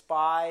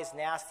despised,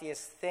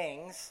 nastiest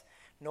things.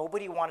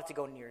 Nobody wanted to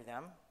go near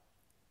them.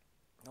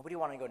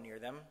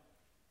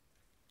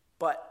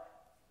 But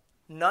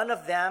none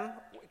of them,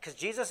 because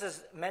Jesus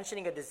is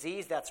mentioning a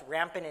disease that's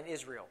rampant in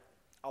Israel.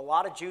 A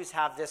lot of Jews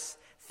have this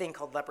thing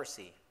called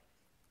leprosy.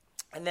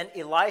 And then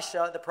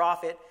Elisha, the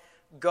prophet,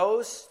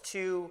 goes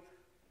to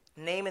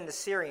Naaman the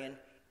Syrian,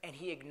 and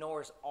he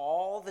ignores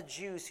all the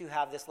Jews who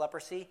have this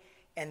leprosy,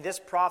 and this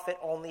prophet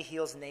only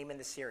heals Naaman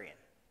the Syrian.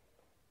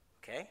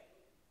 Okay?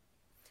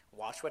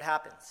 Watch what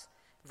happens.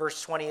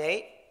 Verse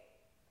 28.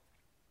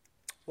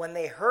 When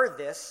they heard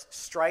this,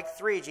 strike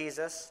three,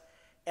 Jesus,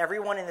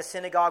 everyone in the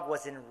synagogue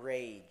was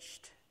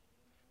enraged.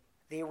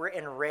 They were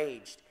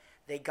enraged.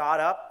 They got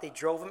up, they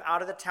drove him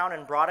out of the town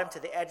and brought him to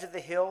the edge of the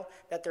hill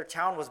that their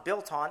town was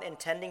built on,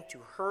 intending to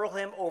hurl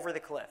him over the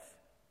cliff.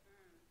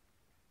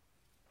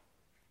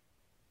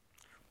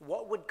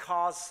 What would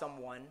cause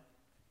someone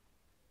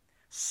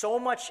so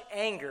much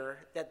anger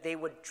that they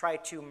would try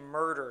to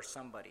murder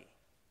somebody?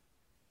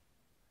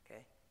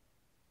 Okay?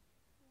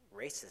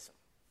 Racism.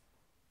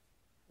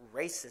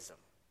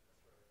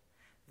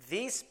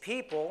 These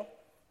people,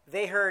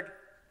 they heard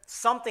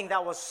something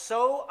that was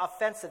so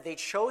offensive, they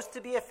chose to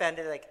be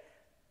offended, like,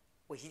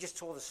 Well, he just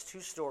told us 2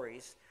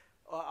 stories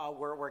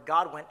where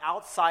God went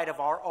outside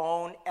of our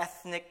own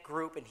ethnic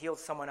group and healed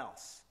someone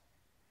else.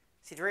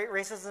 See,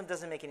 racism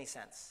doesn't make any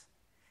sense.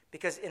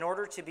 Because in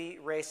order to be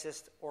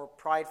racist or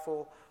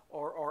prideful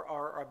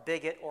or a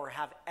bigot or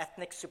have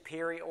ethnic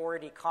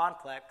superiority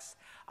complex,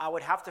 I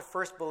would have to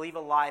first believe a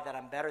lie that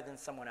I'm better than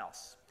someone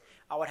else.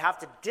 I would have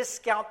to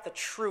discount the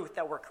truth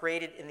that we're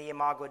created in the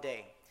Imago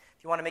Dei.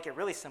 If you want to make it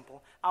really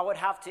simple, I would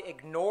have to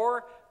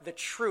ignore the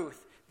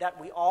truth that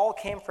we all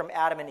came from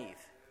Adam and Eve.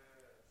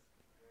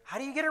 How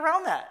do you get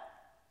around that?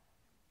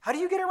 How do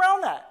you get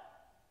around that?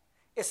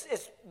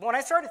 It's when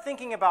I started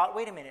thinking about,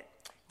 wait a minute,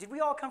 did we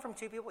all come from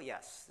 2 people?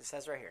 Yes, it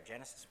says right here,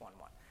 Genesis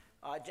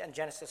 1:1, and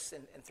Genesis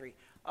in 3.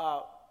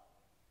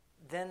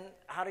 Then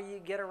how do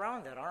you get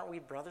around that? Aren't we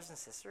brothers and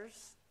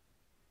sisters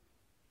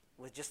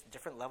with just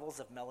different levels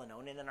of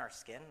melatonin in our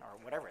skin or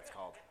whatever it's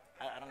called?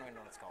 I don't even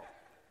know what it's called,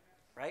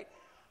 right?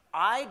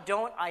 I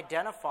don't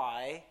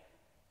identify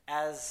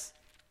as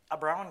a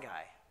brown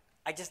guy.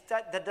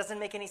 That doesn't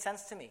make any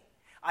sense to me.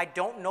 I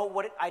don't know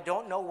what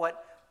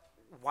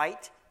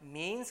white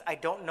means. I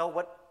don't know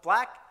what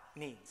black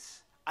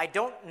means. I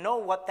don't know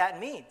what that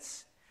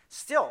means.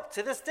 Still,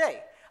 to this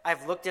day,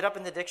 I've looked it up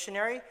in the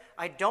dictionary.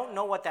 I don't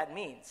know what that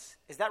means.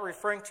 Is that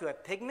referring to a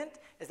pigment?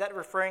 Is that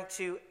referring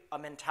to a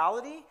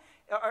mentality?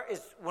 Or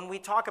when we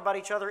talk about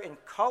each other in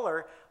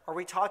color, are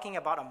we talking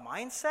about a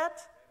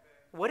mindset?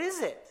 What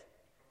is it?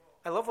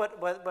 I love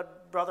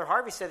what Brother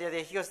Harvey said the other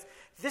day. He goes,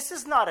 this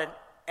is not an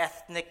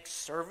ethnic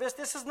service.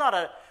 This is not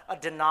a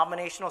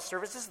denominational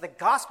service. This is the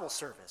gospel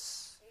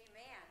service.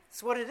 Amen.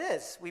 That's what it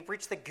is. We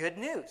preach the good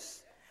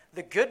news.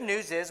 The good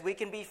news is we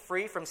can be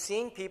free from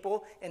seeing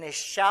people in a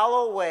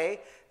shallow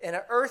way, in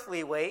an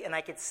earthly way, and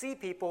I can see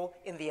people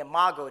in the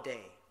Imago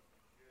Dei.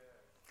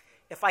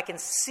 If I can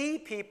see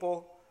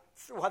people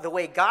the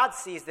way God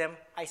sees them,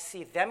 I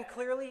see them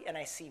clearly and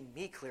I see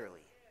me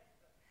clearly.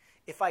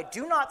 If I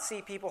do not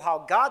see people how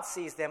God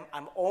sees them,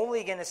 I'm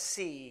only going to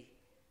see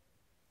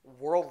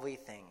worldly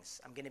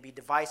things. I'm going to be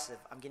divisive.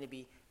 I'm going to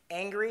be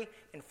angry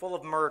and full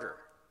of murder.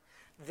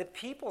 The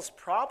people's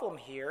problem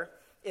here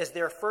is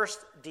they're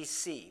first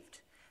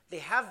deceived. They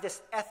have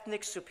this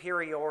ethnic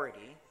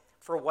superiority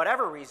for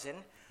whatever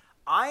reason.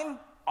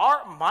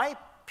 My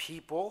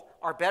people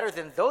are better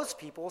than those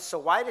people, so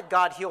why did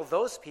God heal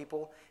those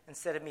people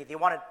instead of me? They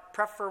wanted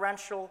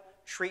preferential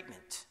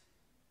treatment.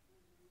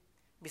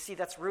 You see,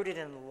 that's rooted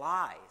in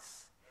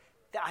lies.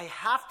 I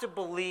have to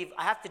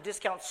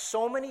discount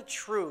so many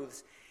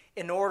truths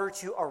in order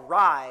to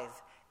arrive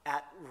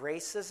at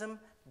racism,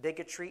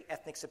 bigotry,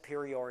 ethnic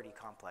superiority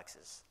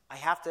complexes. I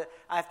have to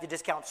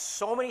discount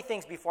so many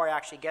things before I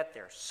actually get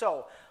there.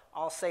 So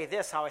I'll say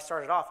this, how I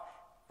started off.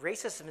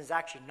 Racism is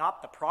actually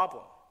not the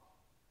problem.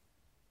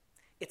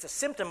 It's a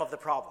symptom of the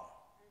problem.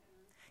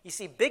 You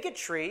see,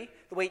 bigotry,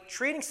 the way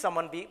treating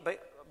someone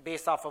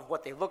based off of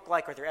what they look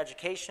like or their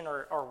education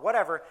or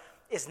whatever,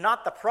 is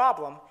not the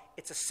problem.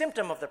 It's a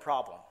symptom of the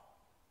problem.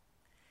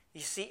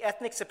 You see,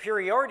 ethnic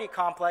superiority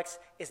complex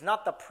is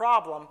not the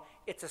problem.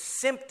 It's a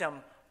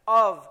symptom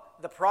of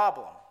the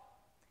problem.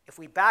 If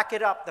we back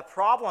it up, the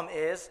problem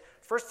is,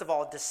 first of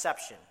all,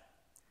 deception.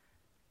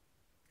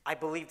 I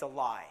believed a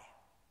lie.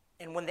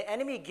 And when the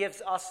enemy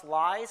gives us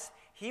lies,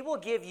 he will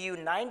give you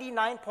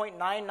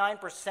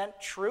 99.99%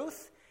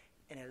 truth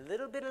and a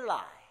little bit of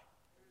lie.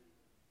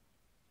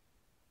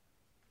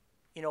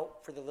 You know,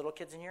 for the little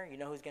kids in here, you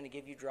know who's going to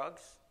give you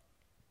drugs?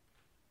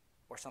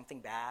 Or something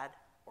bad?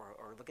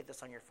 Or look at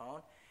this on your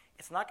phone?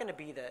 It's not going to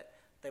be the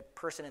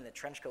person in the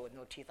trench coat with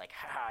no teeth like,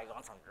 you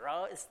want some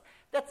drugs?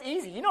 That's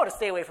easy. You know how to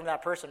stay away from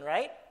that person,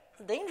 right?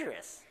 It's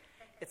dangerous.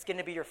 It's going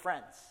to be your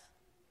friends.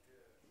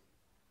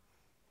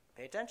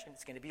 Pay attention.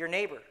 It's going to be your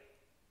neighbor.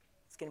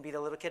 It's going to be the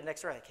little kid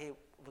next door. Like, hey,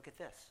 look at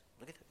this.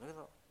 Look at this. Look at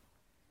that.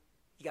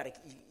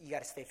 You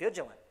got to stay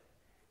vigilant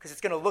because it's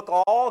going to look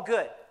all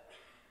good.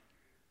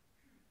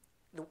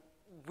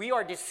 We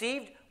are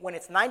deceived when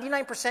it's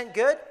 99%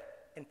 good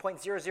and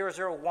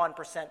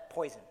 0.0001%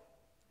 poison.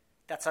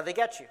 That's how they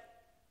get you.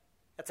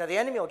 That's how the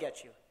enemy will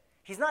get you.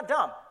 He's not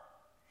dumb.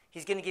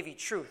 He's going to give you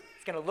truth.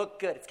 It's going to look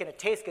good. It's going to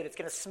taste good. It's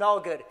going to smell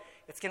good.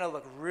 It's going to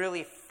look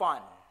really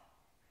fun.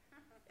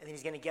 And then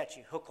he's going to get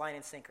you, hook, line,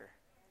 and sinker.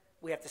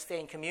 We have to stay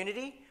in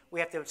community. We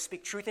have to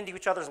speak truth into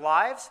each other's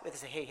lives. We have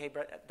to say, hey,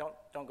 bro,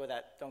 don't go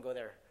there. Don't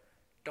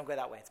go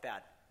that way. It's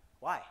bad.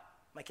 Why?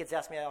 My kids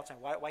ask me that all the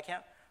time. Why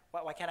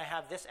can't I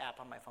have this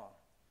app on my phone?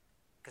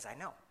 Because I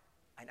know.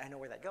 I know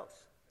where that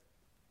goes.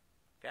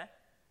 Okay?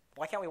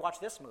 Why can't we watch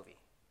this movie?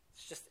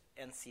 It's just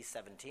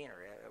NC-17 or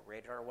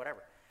rated or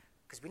whatever.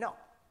 Because we know.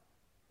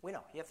 We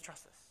know. You have to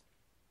trust us.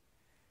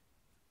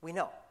 We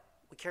know.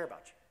 We care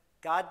about you.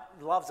 God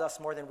loves us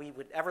more than we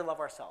would ever love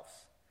ourselves.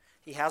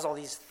 He has all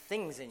these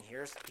things in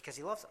here because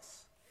he loves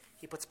us.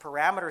 He puts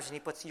parameters and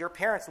your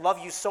parents love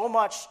you so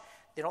much,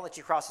 they don't let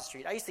you cross the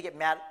street. I used to get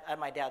mad at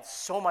my dad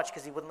so much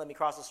because he wouldn't let me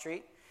cross the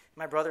street.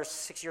 My brother's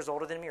 6 years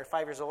older than me or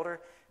 5 years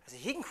older. I said,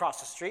 he can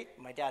cross the street.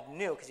 My dad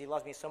knew because he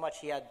loved me so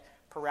much. He had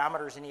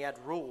parameters and he had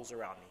rules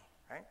around me,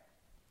 right?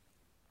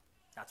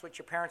 That's what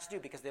your parents do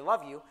because they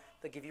love you.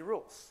 They'll give you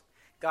rules.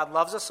 God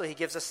loves us, so he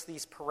gives us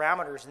these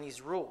parameters and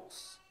these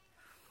rules.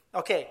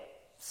 Okay,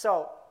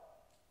 so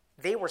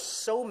they were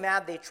so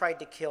mad they tried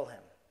to kill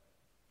him.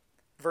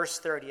 Verse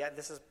 30,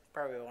 this is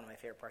probably one of my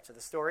favorite parts of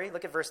the story.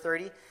 Look at verse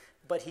 30.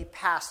 But he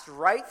passed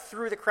right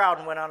through the crowd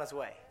and went on his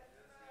way.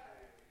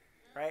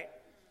 Right?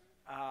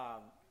 I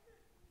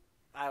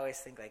always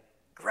think like,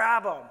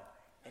 grab him.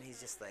 And he's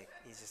just like,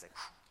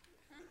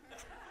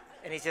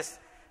 and he's just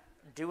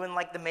doing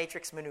like the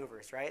Matrix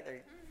maneuvers, right?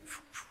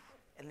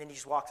 And then he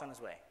just walks on his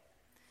way.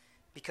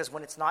 Because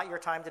when it's not your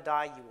time to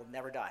die, you will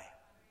never die.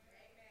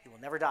 You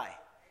will never die.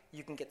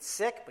 You can get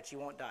sick, but you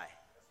won't die.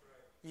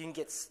 You can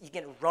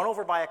get run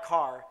over by a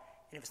car,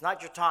 and if it's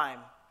not your time,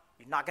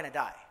 you're not going to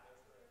die.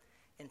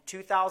 In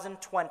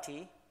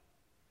 2020,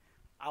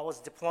 I was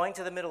deploying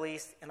to the Middle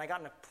East, and I got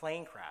in a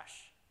plane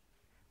crash.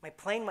 My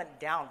plane went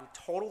down. We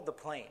totaled the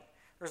plane.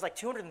 There was like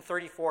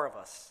 234 of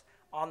us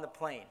on the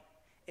plane.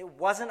 It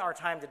wasn't our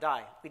time to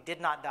die. We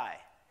did not die.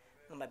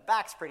 And my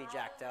back's pretty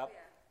jacked up.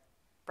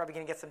 Probably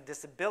going to get some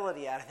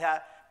disability out of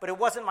that, but it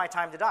wasn't my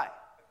time to die.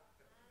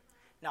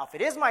 Now, if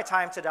it is my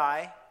time to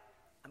die,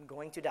 I'm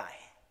going to die.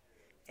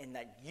 And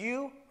that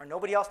you or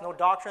nobody else, no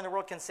doctor in the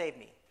world can save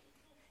me.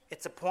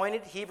 It's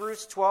appointed,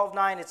 Hebrews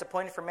 12:9, it's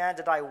appointed for man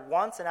to die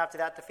once and after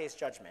that to face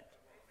judgment.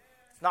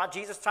 It's not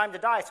Jesus' time to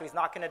die, so he's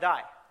not going to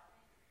die.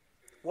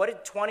 What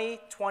did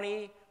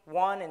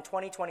 2021 and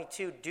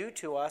 2022 do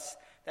to us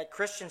that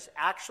Christians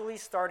actually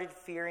started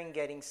fearing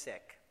getting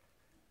sick?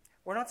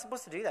 We're not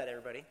supposed to do that,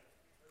 everybody.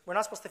 We're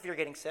not supposed to fear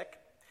getting sick.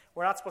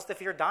 We're not supposed to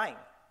fear dying.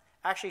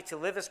 Actually, to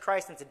live is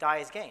Christ and to die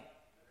is gain.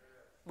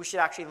 We should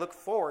actually look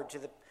forward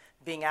to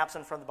being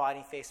absent from the body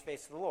and face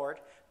to the Lord,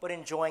 but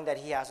enjoying that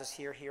he has us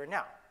here, and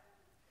now.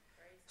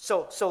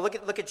 So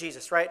look at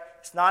Jesus, right?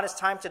 It's not his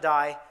time to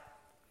die.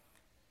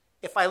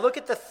 If I look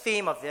at the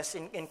theme of this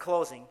in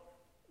closing,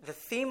 the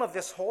theme of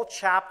this whole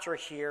chapter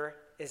here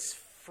is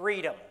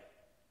freedom.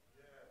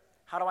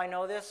 How do I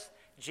know this?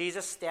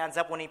 Jesus stands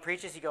up when he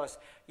preaches. He goes,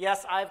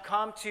 yes, I've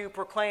come to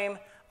proclaim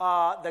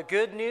the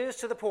good news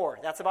to the poor.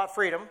 That's about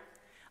freedom.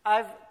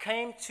 I've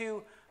came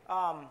to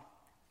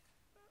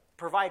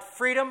provide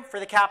freedom for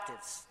the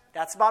captives.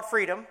 That's about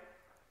freedom.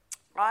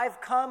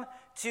 I've come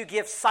to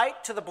give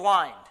sight to the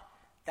blind.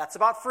 That's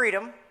about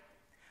freedom.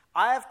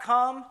 I have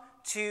come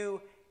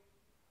to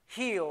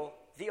heal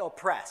the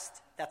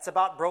oppressed. That's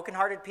about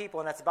brokenhearted people,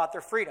 and that's about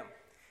their freedom.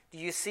 Do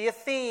you see a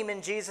theme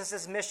in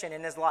Jesus' mission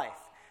in his life?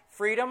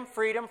 Freedom,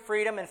 freedom,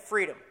 freedom, and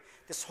freedom.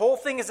 This whole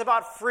thing is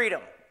about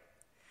freedom.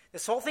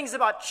 This whole thing is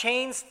about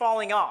chains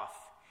falling off.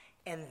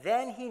 And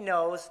then he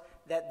knows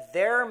that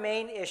their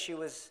main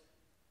issue is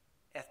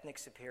ethnic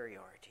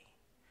superiority.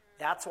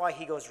 That's why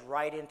he goes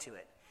right into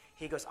it.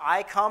 He goes,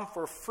 I come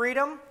for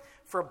freedom,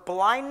 for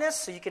blindness,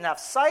 so you can have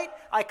sight.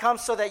 I come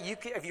so that you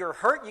can, if you're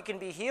hurt, you can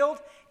be healed.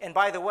 And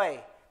by the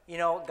way, you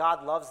know,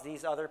 God loves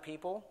these other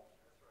people.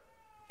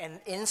 And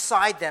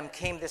inside them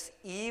came this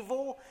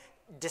evil,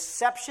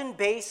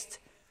 deception-based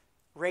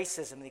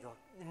racism. And they go,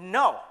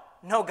 no,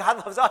 God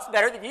loves us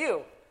better than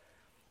you.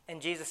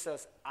 And Jesus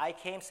says, I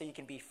came so you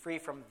can be free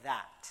from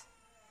that.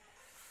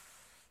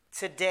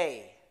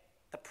 Today,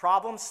 the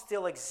problem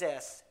still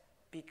exists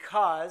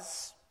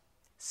because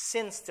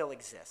sin still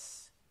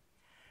exists.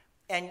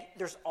 And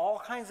there's all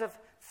kinds of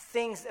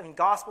things and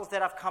gospels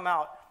that have come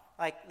out,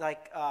 ever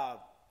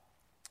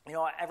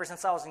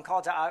since I was in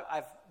college,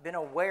 I've been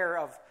aware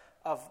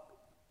of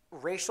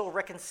racial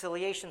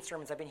reconciliation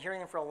sermons. I've been hearing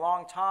them for a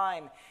long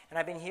time. And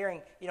I've been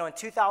hearing, in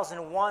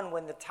 2001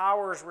 when the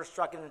towers were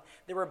struck and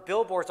there were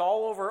billboards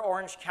all over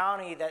Orange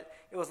County that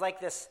it was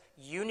like this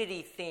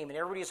unity theme and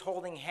everybody was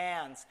holding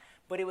hands.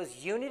 But it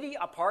was unity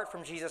apart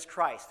from Jesus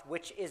Christ,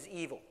 which is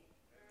evil.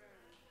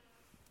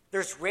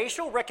 There's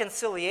racial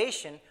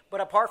reconciliation, but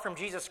apart from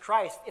Jesus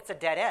Christ, it's a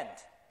dead end.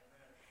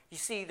 You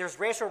see, there's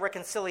racial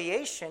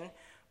reconciliation,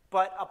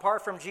 but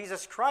apart from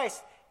Jesus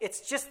Christ,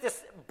 it's just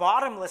this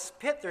bottomless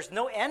pit. There's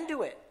no end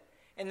to it.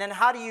 And then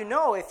how do you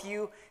know if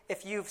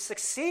you've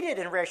succeeded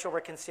in racial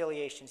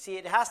reconciliation? See,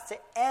 it has to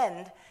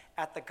end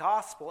at the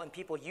gospel and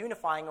people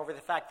unifying over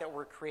the fact that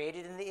we're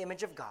created in the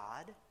image of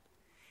God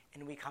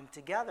and we come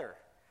together.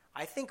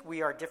 I think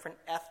we are different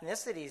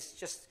ethnicities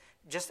just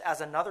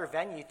as another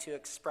venue to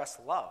express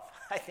love.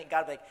 I think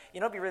God would be like,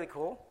 it'd be really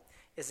cool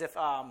is if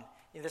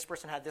this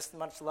person had this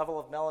much level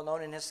of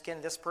melanoma in his skin,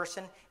 this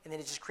person, and then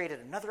it just created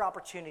another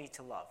opportunity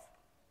to love.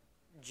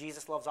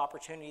 Jesus loves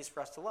opportunities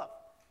for us to love.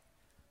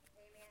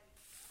 Amen.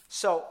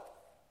 So,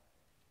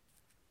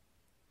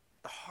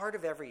 the heart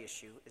of every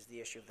issue is the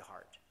issue of the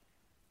heart.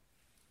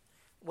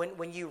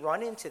 When you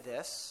run into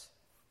this,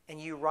 and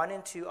you run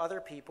into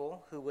other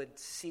people who would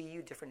see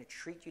you different and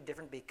treat you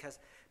different because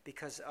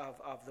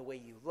of the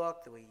way you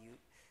look, the way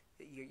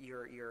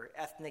your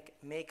ethnic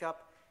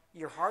makeup,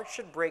 your heart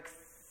should break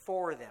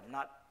for them,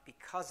 not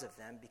because of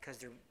them,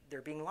 because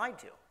they're being lied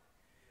to.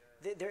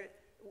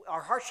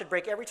 Our heart should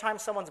break every time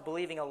someone's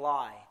believing a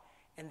lie.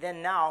 And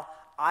then now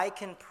I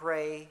can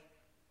pray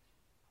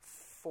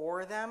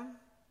for them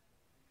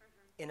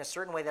in a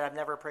certain way that I've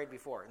never prayed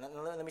before. And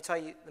let me tell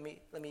you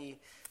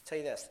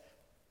this.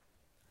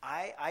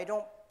 I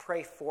don't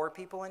pray for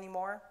people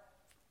anymore.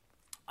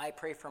 I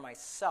pray for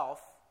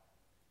myself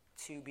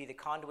to be the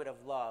conduit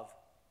of love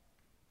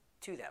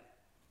to them,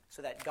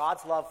 so that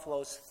God's love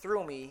flows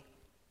through me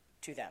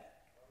to them.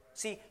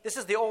 See, this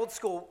is the old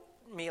school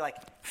me, like,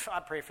 I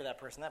pray for that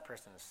person. That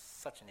person is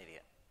such an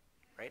idiot,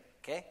 right?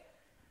 Okay?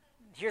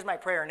 Here's my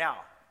prayer now.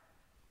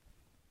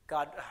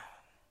 God,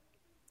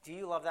 do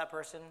you love that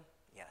person?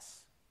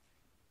 Yes.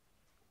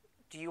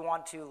 Do you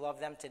want to love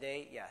them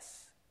today?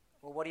 Yes.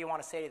 Well, what do you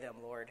want to say to them,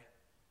 Lord?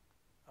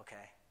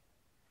 Okay.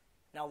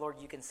 Now, Lord,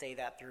 you can say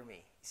that through me.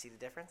 You see the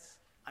difference?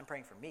 I'm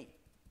praying for me.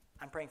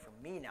 I'm praying for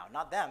me now,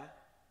 not them.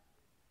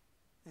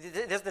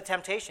 There's the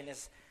temptation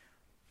is,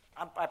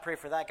 I pray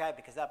for that guy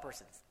because that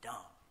person's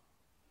dumb.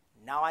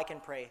 Now I can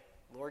pray,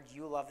 Lord,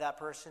 you love that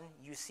person.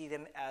 You see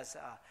them as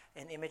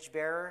an image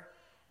bearer.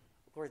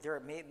 Lord, there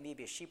may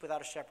be a sheep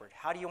without a shepherd.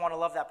 How do you want to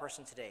love that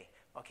person today?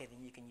 Okay,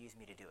 then you can use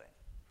me to do it.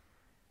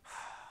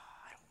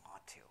 I don't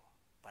want to,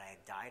 but I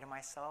die to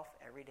myself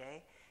every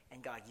day,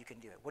 and God, you can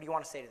do it. What do you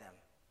want to say to them?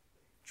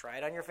 Try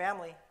it on your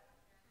family.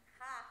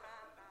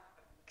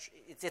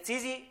 It's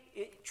easy.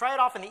 Try it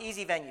off in the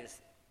easy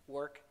venues.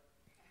 Work,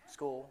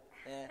 school,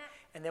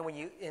 and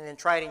then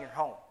try it in your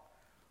home.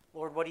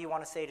 Lord, what do you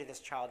want to say to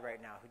this child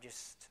right now who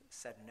just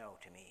said no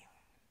to me?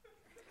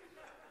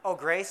 Oh,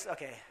 grace?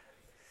 Okay.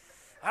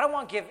 I don't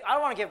want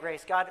to give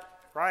grace. God,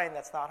 Brian,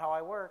 that's not how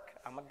I work.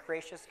 I'm a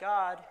gracious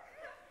God.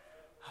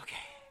 Okay.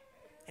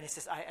 And it's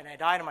just, I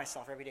die to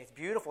myself every day. It's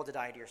beautiful to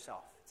die to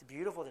yourself. It's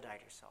beautiful to die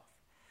to yourself.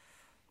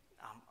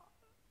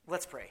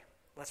 Let's pray.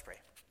 Let's pray.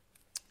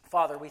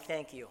 Father, we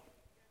thank you.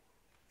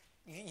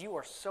 You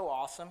are so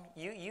awesome.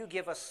 You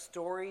give us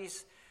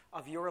stories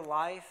of your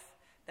life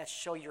that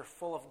show you're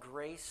full of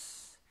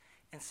grace.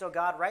 And so,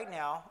 God, right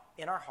now,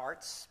 in our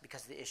hearts,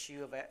 because the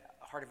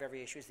heart of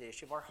every issue is the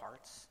issue of our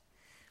hearts,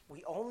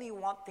 we only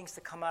want things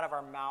to come out of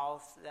our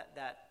mouths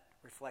that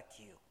reflect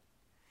you.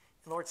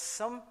 And Lord,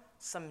 some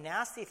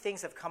nasty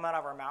things have come out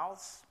of our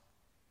mouths,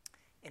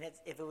 and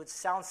if it would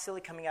sound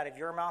silly coming out of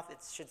your mouth, it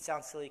should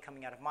sound silly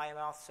coming out of my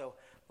mouth. So,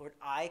 Lord,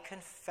 I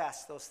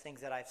confess those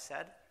things that I've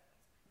said.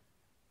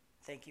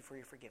 Thank you for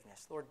your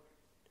forgiveness. Lord,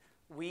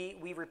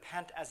 we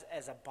repent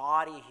as a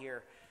body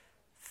here.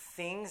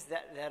 Things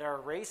that are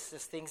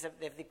racist, things that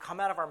they've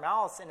come out of our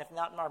mouths, and if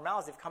not in our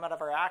mouths, they've come out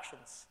of our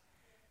actions.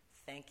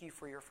 Thank you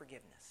for your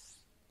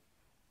forgiveness.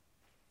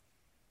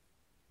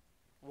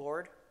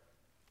 Lord,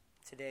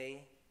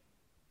 today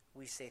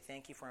we say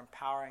thank you for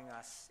empowering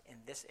us in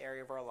this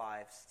area of our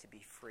lives to be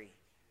free,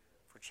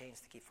 for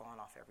chains to keep falling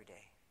off every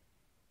day.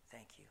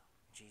 Thank you.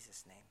 In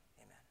Jesus' name,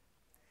 amen.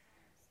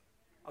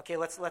 Okay,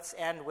 let's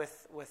end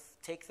with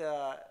take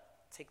the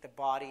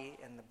body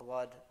and the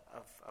blood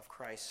of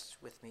Christ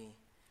with me.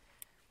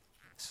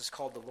 This is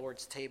called the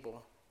Lord's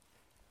table.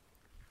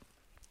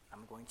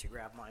 I'm going to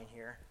grab mine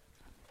here.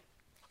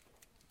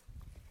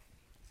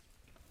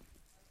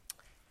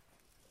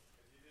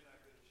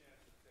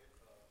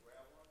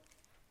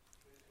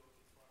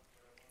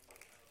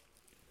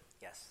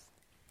 Yes.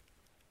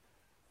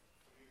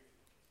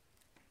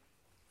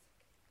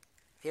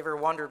 If you ever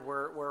wondered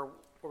where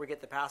we get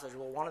the passage,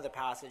 well, one of the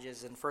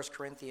passages in 1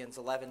 Corinthians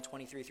 11,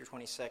 23 through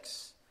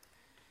 26.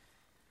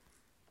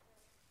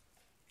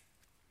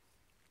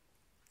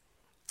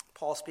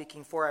 Paul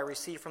speaking, "For I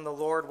received from the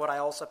Lord what I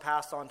also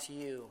passed on to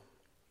you.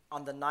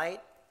 On the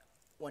night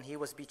when he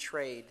was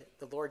betrayed,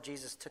 the Lord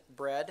Jesus took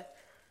bread,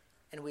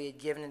 and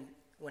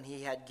when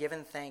he had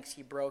given thanks,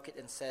 he broke it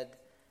and said,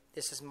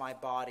 'This is my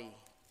body,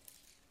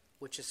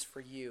 which is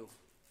for you.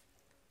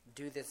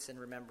 Do this in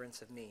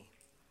remembrance of me.'"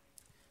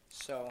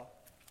 So,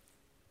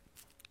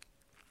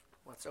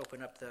 let's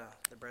open up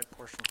the bread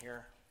portion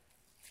here.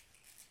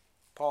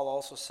 Paul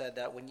also said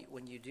that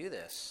when you do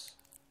this,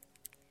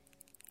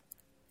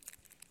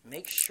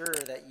 make sure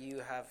that you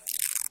have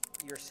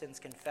your sins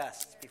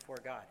confessed before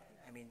God.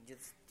 I mean,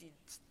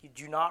 you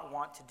do not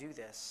want to do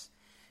this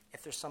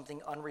if there's something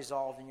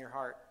unresolved in your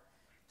heart.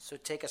 So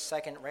take a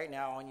second right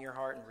now on your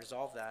heart and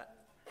resolve that.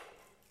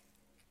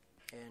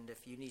 And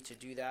if you need to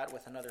do that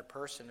with another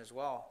person as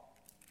well,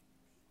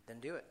 then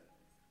do it.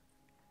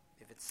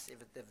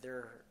 If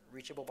they're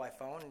reachable by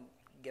phone,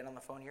 get on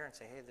the phone here and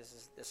say, "Hey,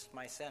 this is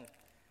my sin."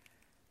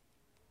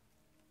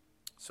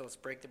 So let's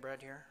break the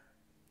bread here.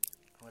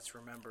 And let's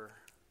remember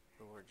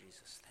the Lord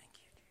Jesus. Thank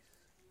you,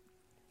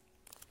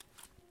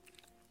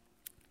 Jesus.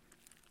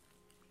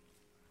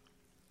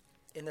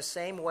 In the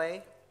same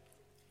way,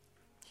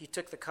 he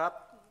took the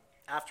cup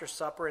after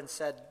supper and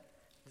said,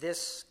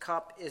 "This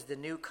cup is the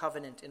new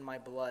covenant in my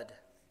blood.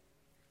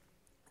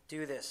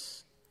 Do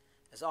this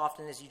as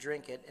often as you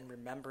drink it in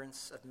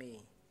remembrance of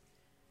me.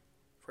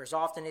 For as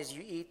often as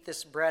you eat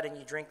this bread and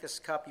you drink this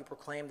cup, you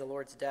proclaim the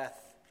Lord's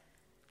death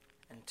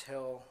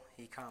until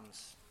he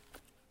comes."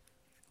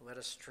 Let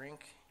us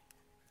drink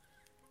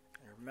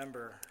and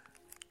remember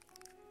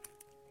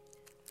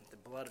that the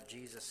blood of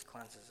Jesus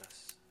cleanses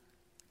us.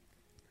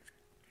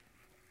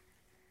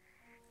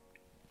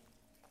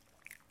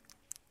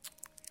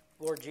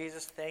 Lord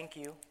Jesus, thank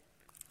you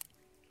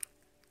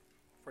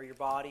for your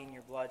body and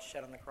your blood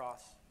shed on the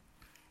cross.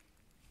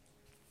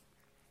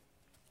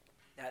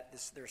 that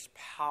there's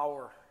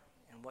power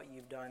in what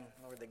you've done.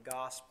 Lord, the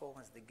gospel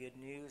is the good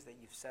news that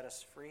you've set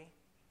us free.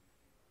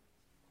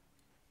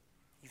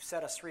 You've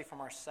set us free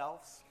from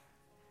ourselves.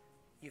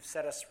 You've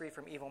set us free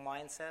from evil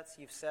mindsets.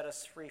 You've set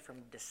us free from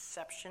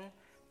deception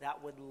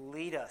that would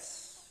lead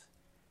us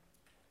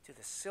to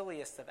the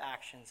silliest of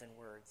actions and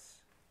words.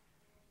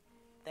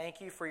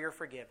 Thank you for your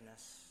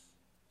forgiveness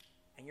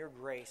and your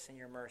grace and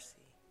your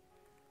mercy.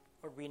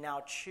 Lord, we now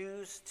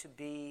choose to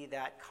be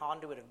that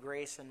conduit of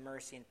grace and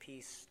mercy and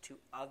peace to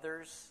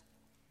others,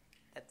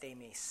 that they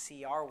may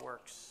see our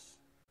works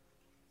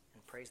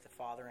and praise the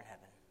Father in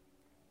heaven.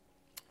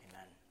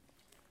 Amen.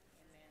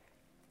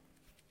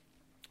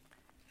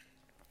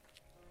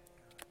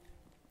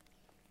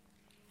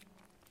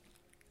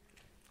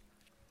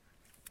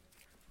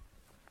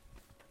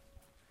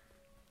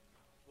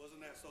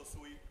 Wasn't that so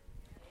sweet?